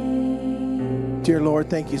me. Dear Lord,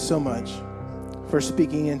 thank you so much for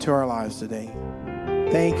speaking into our lives today.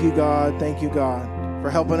 Thank you, God. Thank you, God, for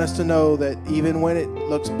helping us to know that even when it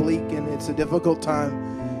looks bleak and it's a difficult time,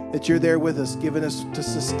 that you're there with us, giving us to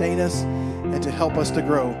sustain us and to help us to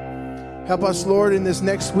grow. Help us, Lord, in this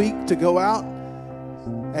next week to go out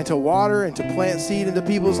and to water and to plant seed into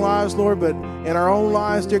people's lives, Lord, but in our own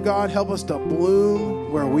lives, dear God, help us to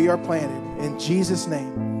bloom where we are planted. In Jesus'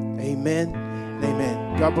 name, amen and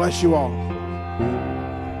amen. God bless you all.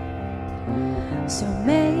 So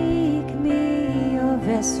make me your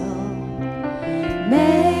vessel,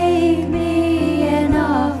 make me an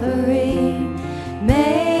offering,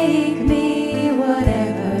 make me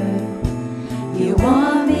whatever you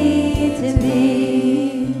want me to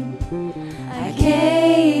be. I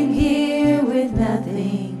came here with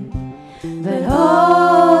nothing, but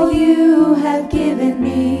all you have given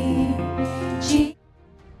me.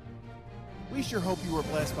 We sure hope you were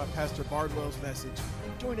blessed by Pastor Bardwell's message.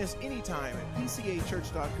 Join us anytime at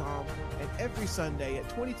PCAchurch.com and every Sunday at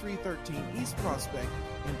 2313 East Prospect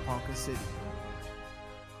in Ponca City.